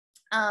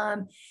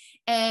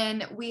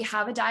 And we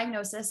have a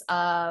diagnosis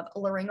of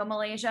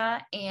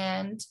laryngomalacia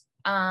and,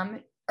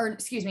 not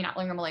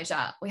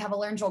laryngomalacia. We have a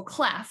laryngeal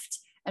cleft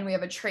and we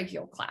have a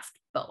tracheal cleft,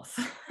 both.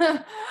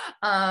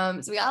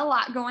 So we got a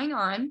lot going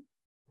on.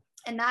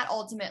 And that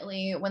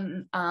ultimately,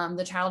 when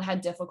the child had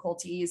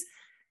difficulties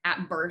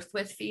at birth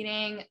with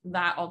feeding,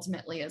 that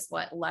ultimately is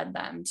what led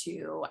them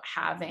to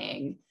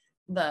having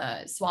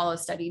the swallow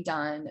study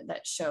done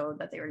that showed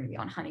that they were going to be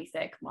on honey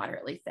thick,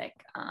 moderately thick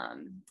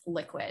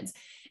liquids.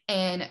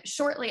 And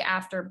shortly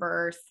after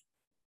birth,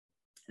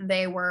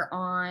 they were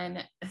on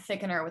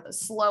thickener with a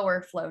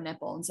slower flow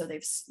nipple. And so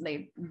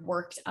they've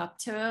worked up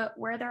to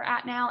where they're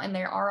at now, and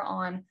they are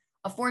on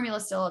a formula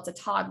still. It's a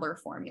toddler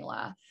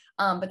formula,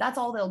 but that's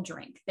all they'll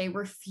drink. They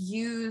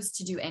refuse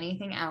to do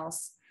anything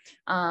else.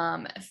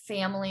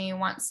 Family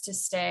wants to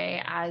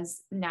stay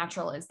as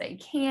natural as they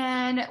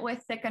can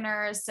with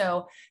thickeners.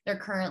 So they're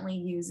currently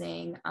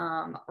using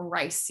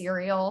rice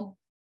cereal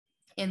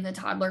in the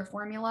toddler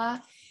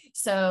formula.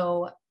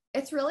 So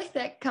it's really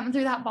thick coming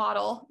through that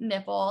bottle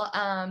nipple.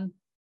 And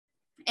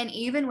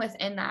even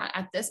within that,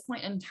 at this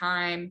point in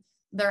time,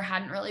 there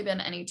hadn't really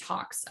been any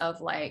talks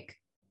of like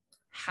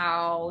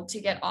how to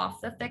get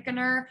off the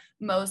thickener.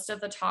 Most of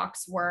the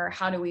talks were,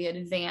 how do we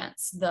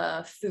advance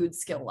the food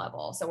skill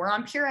level? So we're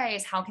on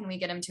purees. How can we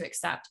get them to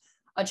accept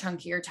a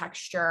chunkier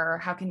texture?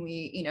 How can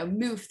we,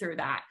 move through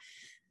that?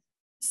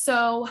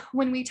 So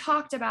when we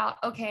talked about,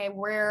 okay,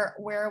 where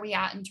are we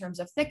at in terms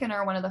of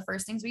thickener? One of the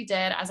first things we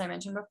did, as I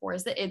mentioned before,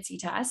 is the IDDSI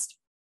test.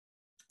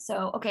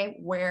 So, okay,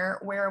 where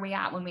are we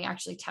at when we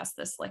actually test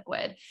this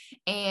liquid?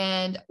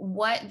 And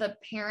what the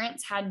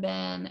parents had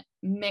been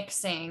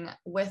mixing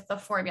with the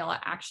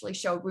formula actually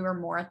showed we were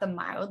more at the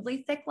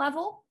mildly thick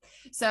level.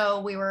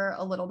 So we were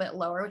a little bit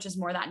lower, which is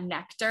more that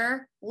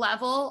nectar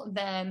level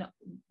than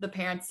the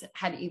parents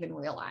had even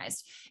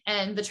realized.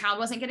 And the child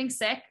wasn't getting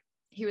sick.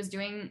 He was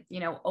doing,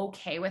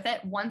 okay with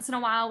it. Once in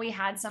a while, we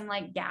had some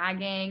like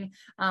gagging.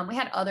 We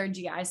had other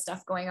GI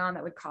stuff going on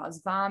that would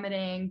cause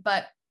vomiting,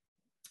 but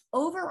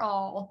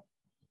overall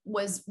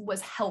was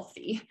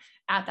healthy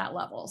at that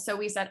level. So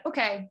we said,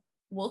 okay,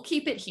 we'll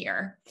keep it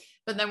here,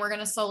 but then we're going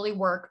to slowly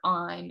work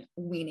on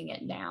weaning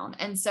it down.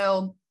 And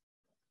so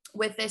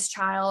with this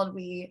child,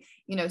 we,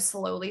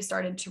 slowly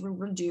started to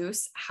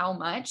reduce how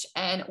much.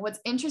 And what's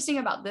interesting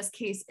about this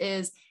case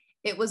is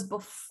it was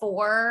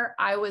before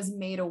I was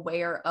made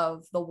aware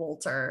of the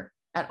Wolter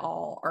et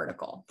al.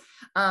 Article.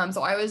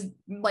 So I was,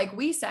 like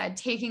we said,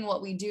 taking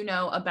what we do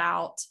know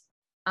about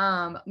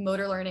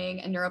motor learning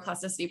and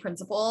neuroplasticity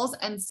principles.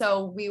 And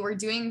so we were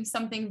doing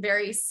something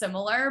very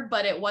similar,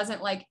 but it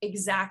wasn't like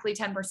exactly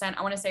 10%.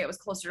 I want to say it was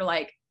closer to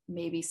like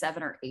maybe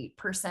 7 or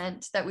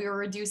 8% that we were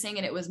reducing.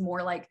 And it was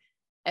more like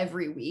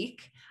every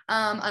week,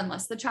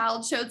 unless the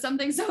child showed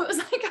something. So it was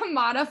like a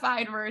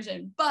modified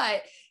version,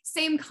 but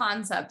same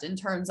concept in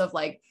terms of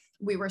like,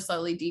 we were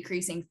slowly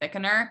decreasing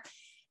thickener.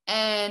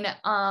 And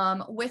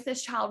with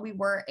this child, we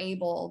were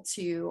able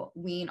to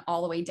wean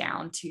all the way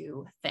down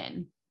to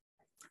thin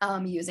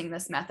using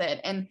this method.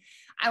 And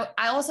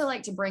I also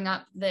like to bring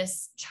up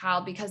this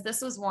child because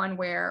this was one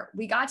where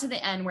we got to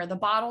the end where the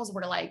bottles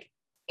were like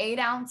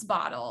 8-ounce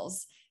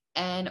bottles,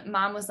 and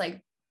mom was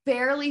like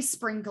barely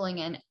sprinkling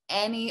in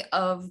any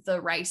of the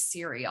rice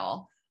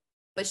cereal,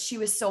 but she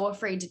was so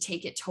afraid to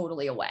take it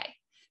totally away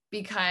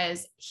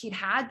because he'd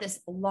had this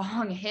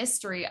long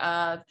history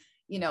of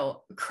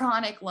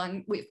chronic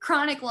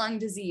lung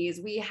disease.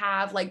 We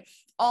have like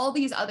all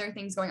these other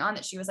things going on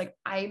that she was like,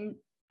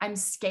 I'm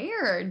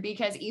scared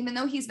because even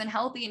though he's been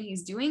healthy and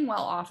he's doing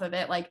well off of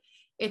it, like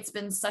it's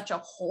been such a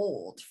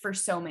hold for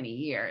so many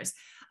years.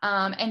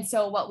 And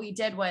so what we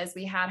did was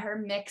we had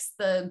her mix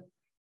the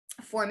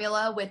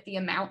formula with the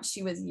amount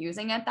she was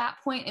using at that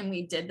point, and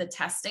we did the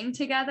testing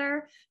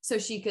together so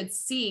she could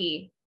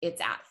see it's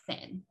at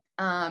thin,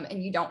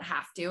 and you don't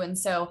have to. And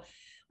so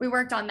we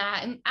worked on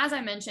that. And as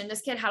I mentioned,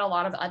 this kid had a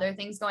lot of other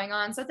things going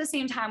on. So at the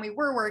same time, we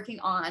were working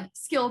on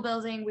skill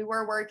building. We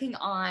were working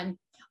on,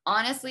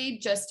 honestly,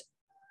 just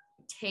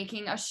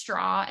taking a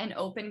straw and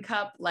open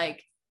cup,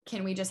 like,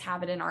 can we just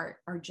have it in our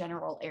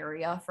general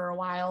area for a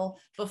while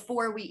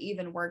before we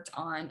even worked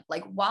on,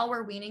 like, while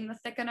we're weaning the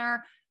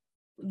thickener,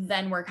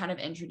 then we're kind of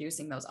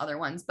introducing those other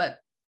ones. But,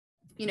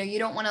 you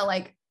don't want to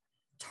like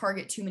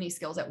target too many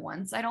skills at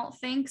once, I don't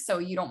think. So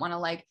you don't want to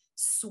like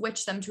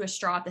switch them to a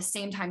straw at the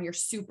same time you're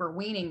super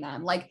weaning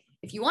them. Like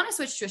if you want to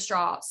switch to a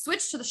straw,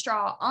 switch to the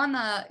straw on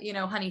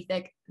the, honey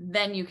thick,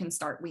 then you can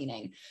start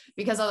weaning,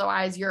 because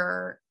otherwise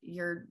you're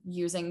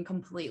using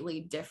completely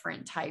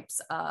different types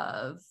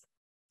of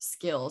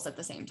skills at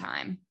the same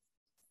time.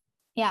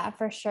 Yeah,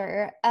 for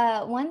sure.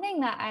 One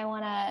thing that I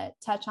want to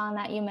touch on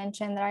that you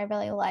mentioned that I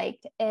really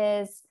liked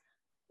is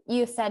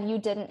you said you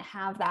didn't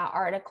have that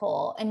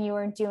article and you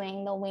were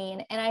doing the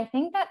wean. And I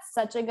think that's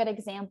such a good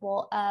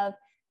example of,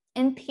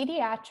 in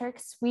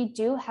pediatrics, we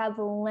do have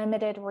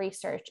limited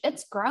research.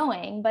 It's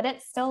growing, but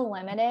it's still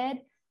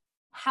limited.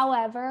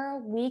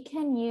 However, we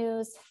can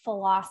use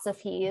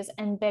philosophies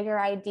and bigger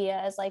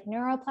ideas like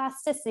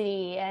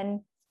neuroplasticity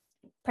and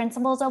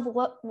principles of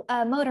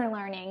motor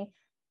learning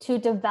to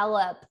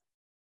develop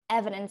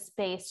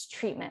evidence-based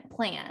treatment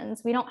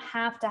plans. We don't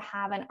have to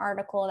have an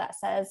article that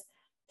says,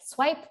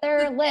 swipe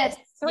their lips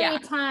 3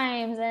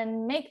 times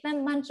and make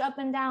them munch up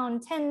and down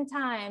 10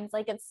 times.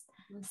 Like, it's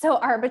so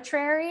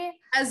arbitrary.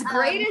 As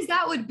great as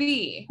that would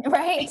be,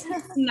 right?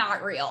 It's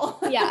not real.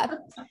 Yeah.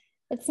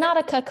 It's not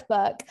a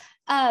cookbook.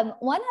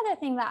 One other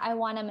thing that I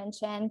want to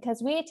mention,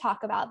 because we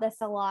talk about this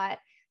a lot,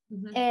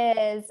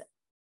 is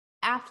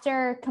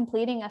after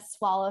completing a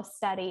swallow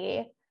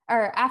study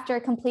or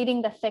after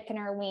completing the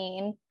thickener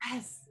wean,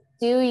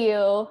 do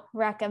you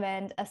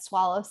recommend a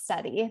swallow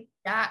study?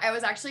 Yeah, I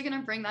was actually going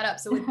to bring that up.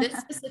 So with this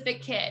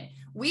specific kid,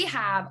 we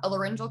have a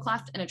laryngeal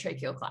cleft and a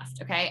tracheal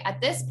cleft. Okay. At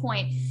this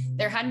point,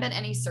 there hadn't been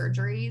any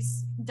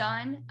surgeries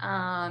done.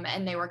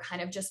 And they were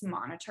kind of just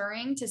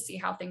monitoring to see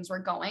how things were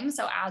going.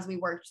 So as we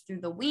worked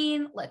through the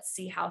wean, let's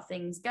see how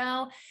things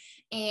go.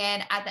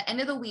 And at the end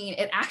of the wean,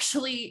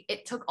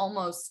 it took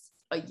almost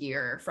a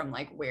year from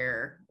like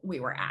where we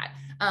were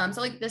at.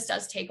 So like this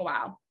does take a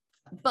while,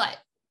 but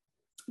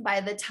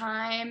by the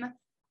time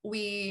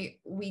we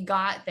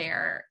got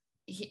there,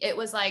 it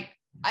was like,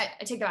 I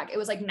take that back. It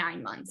was like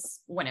 9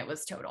 months when it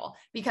was total,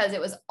 because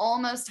it was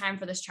almost time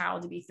for this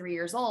child to be 3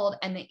 years old.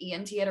 And the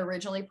ENT had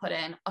originally put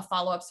in a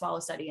follow-up swallow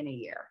study in a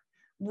year,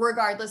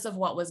 regardless of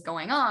what was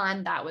going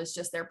on. That was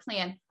just their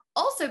plan.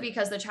 Also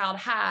because the child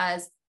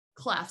has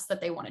clefts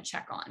that they want to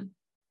check on.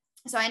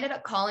 So I ended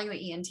up calling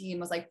the ENT and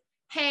was like,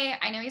 hey,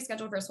 I know you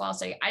scheduled for a swallow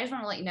study. I just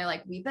want to let you know,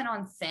 like, we've been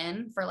on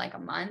thin for like a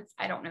month.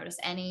 I don't notice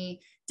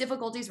any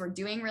difficulties. We're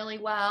doing really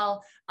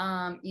well.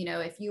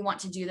 If you want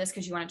to do this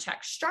because you want to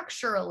check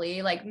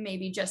structurally, like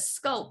maybe just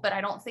scope, but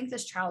I don't think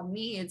this child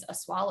needs a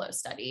swallow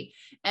study.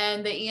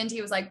 And the ENT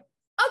was like,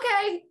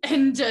 okay,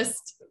 and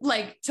just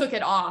like took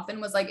it off and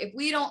was like, if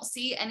we don't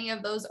see any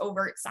of those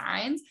overt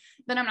signs,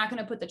 then I'm not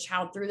going to put the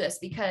child through this,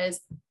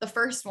 because the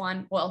first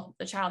one, well,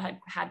 the child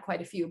had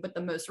quite a few, but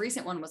the most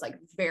recent one was like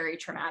very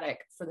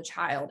traumatic for the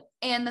child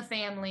and the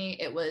family.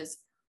 It was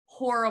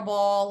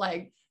horrible.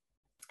 Like,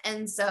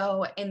 and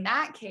so in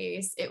that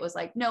case, it was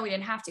like, no, we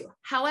didn't have to.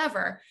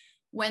 However,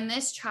 when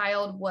this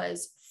child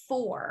was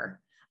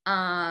 4,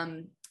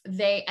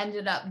 They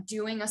ended up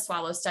doing a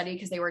swallow study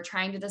because they were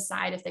trying to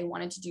decide if they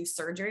wanted to do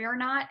surgery or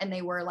not. And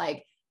they were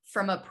like,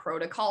 from a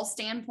protocol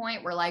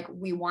standpoint, we're like,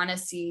 we want to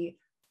see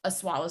a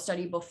swallow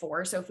study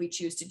before. So if we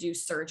choose to do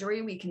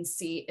surgery, we can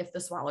see if the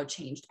swallow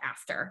changed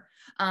after.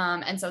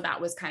 And so that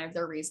was kind of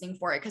their reasoning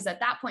for it. Cause at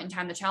that point in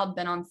time, the child had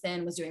been on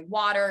thin, was doing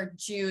water,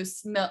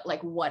 juice, milk,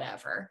 like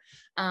whatever.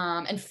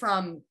 And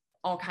from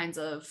all kinds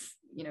of,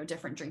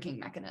 different drinking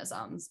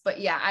mechanisms.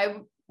 But yeah, I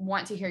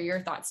want to hear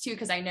your thoughts too,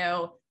 cause I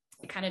know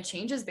it kind of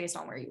changes based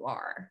on where you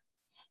are.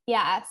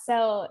 Yeah.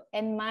 So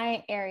in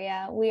my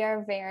area, we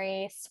are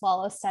very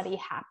swallow study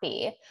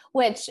happy,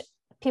 which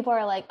people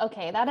are like,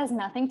 okay, that is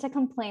nothing to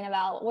complain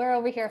about. We're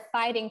over here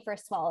fighting for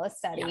swallow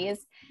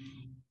studies. Yeah.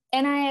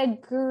 And I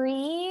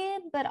agree,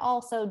 but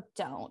also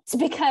don't,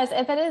 because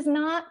if it is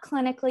not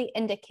clinically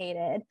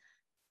indicated,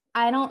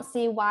 I don't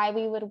see why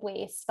we would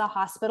waste the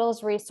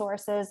hospital's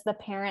resources, the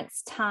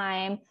parents'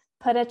 time,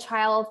 put a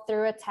child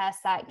through a test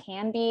that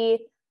can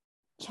be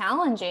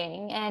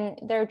challenging, and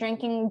they're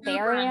drinking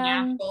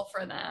barium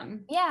for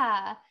them.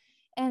 Yeah.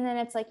 And then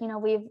it's like,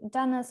 we've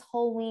done this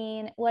whole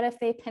wean. What if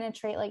they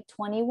penetrate like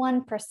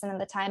 21% of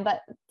the time?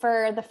 But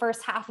for the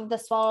first half of the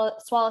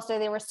swallow study,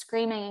 they were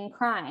screaming and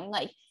crying.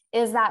 Like,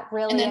 is that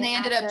really? And then they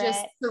ended up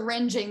just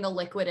syringing the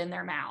liquid in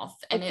their mouth.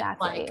 And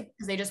exactly. It's like,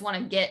 because they just want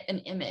to get an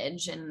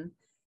image and.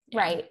 Yeah.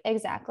 Right.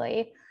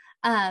 Exactly.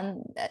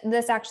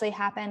 This actually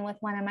happened with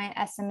one of my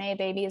SMA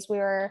babies. We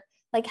were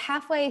like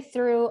halfway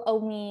through a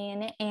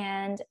wean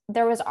and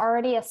there was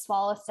already a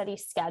swallow study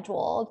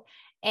scheduled.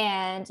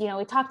 And,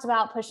 we talked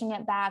about pushing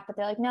it back, but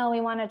they're like, no, we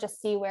want to just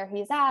see where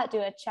he's at, do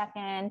a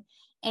check-in.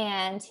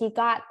 And he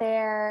got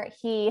there,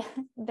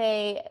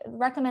 they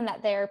recommend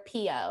that they're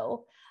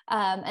PO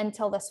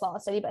until the swallow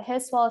study, but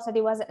his swallow study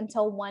wasn't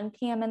until 1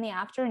 p.m. in the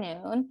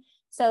afternoon.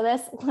 So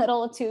this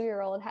little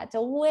 2-year-old had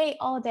to wait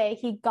all day.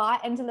 He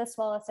got into the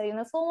swallow study and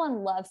this little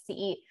one loves to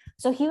eat.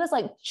 So he was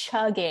like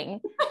chugging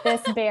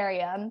this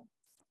barium.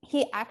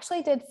 He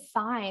actually did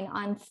fine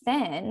on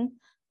thin,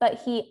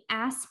 but he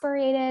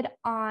aspirated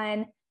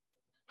on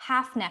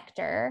half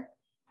nectar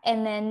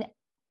and then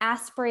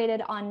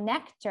aspirated on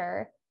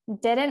nectar,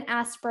 didn't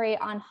aspirate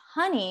on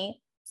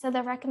honey. So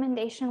the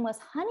recommendation was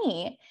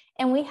honey.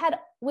 And we had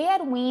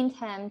weaned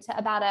him to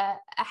about a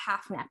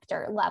half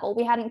nectar level.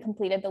 We hadn't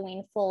completed the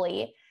wean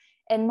fully.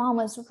 And mom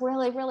was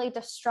really, really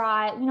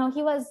distraught.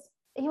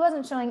 He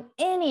wasn't showing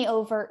any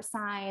overt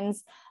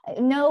signs,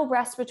 no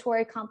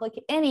respiratory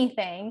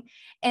anything.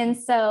 And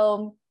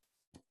so,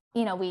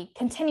 we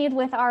continued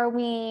with our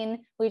wean.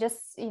 We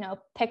just,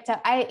 picked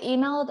up,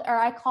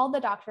 I called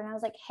the doctor and I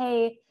was like,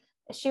 hey,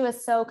 she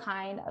was so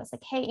kind. I was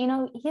like, hey,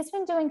 he's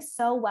been doing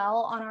so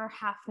well on our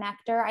half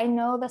nectar. I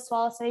know the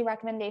swallow study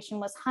recommendation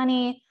was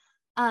honey.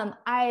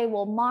 I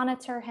will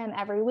monitor him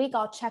every week.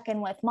 I'll check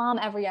in with mom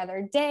every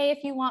other day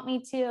if you want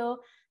me to,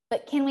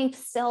 but can we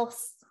still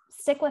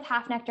stick with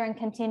half nectar and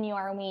continue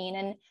our wean?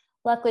 And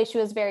luckily she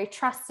was very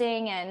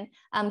trusting and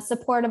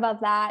supportive of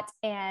that.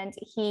 And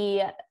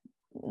he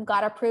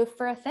got approved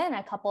for a thin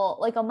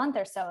a month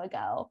or so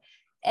ago.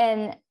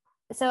 And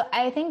so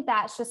I think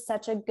that's just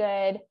such a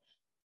good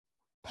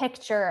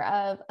picture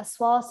of a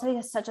swallow study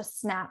is such a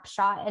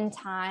snapshot in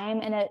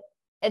time. And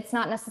it's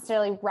not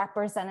necessarily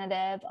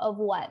representative of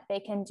what they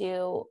can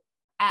do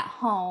at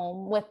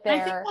home with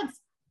their. I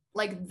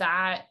think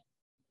that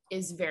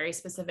is very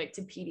specific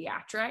to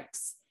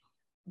pediatrics,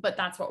 but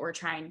that's what we're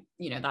trying,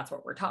 that's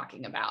what we're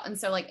talking about. And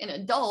so in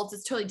adults,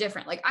 it's totally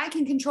different. I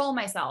can control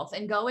myself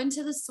and go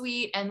into the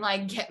suite and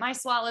get my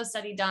swallow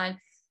study done,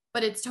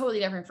 but it's totally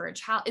different for a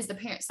child.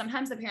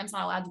 Sometimes the parent's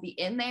not allowed to be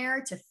in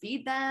there to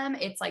feed them.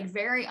 It's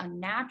very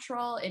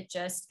unnatural.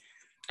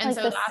 And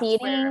so the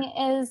seating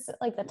is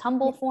the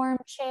tumble form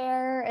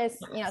chair is,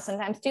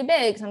 sometimes too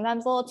big,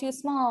 sometimes a little too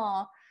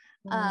small.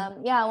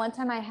 Mm-hmm. One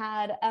time I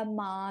had a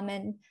mom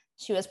and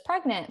she was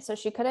pregnant, so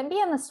she couldn't be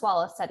in the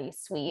swallow study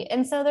suite.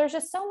 And so there's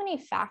just so many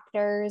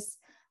factors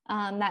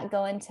that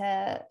go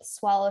into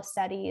swallow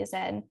studies,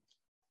 and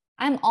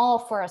I'm all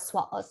for a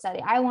swallow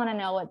study. I want to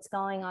know what's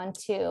going on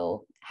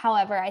too.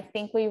 However, I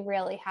think we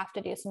really have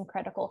to do some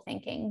critical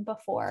thinking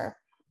before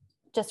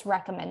just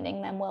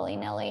recommending them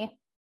willy-nilly.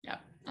 Yeah,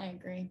 I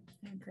agree.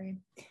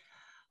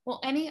 Well,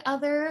 any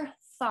other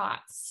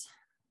thoughts?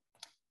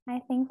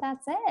 I think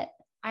that's it.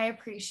 I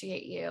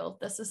appreciate you.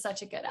 This is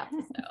such a good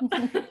episode.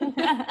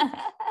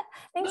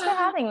 Thanks for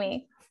having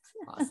me.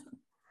 Awesome.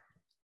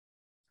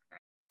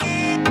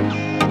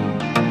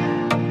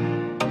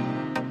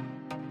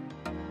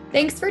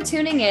 Thanks for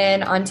tuning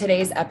in on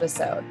today's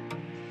episode.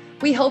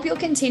 We hope you'll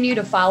continue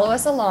to follow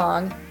us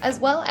along, as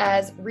well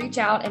as reach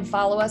out and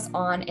follow us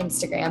on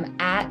Instagram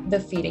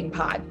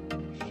 @thefeedingpod.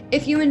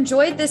 If you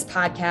enjoyed this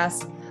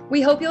podcast,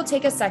 we hope you'll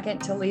take a second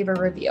to leave a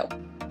review.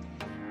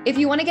 If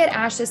you want to get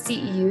ASHA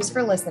CEUs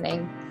for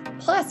listening,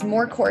 plus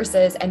more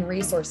courses and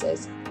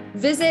resources,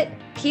 visit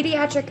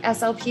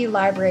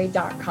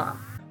pediatricslplibrary.com.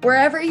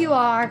 Wherever you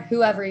are,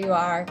 whoever you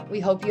are,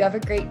 we hope you have a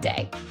great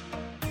day.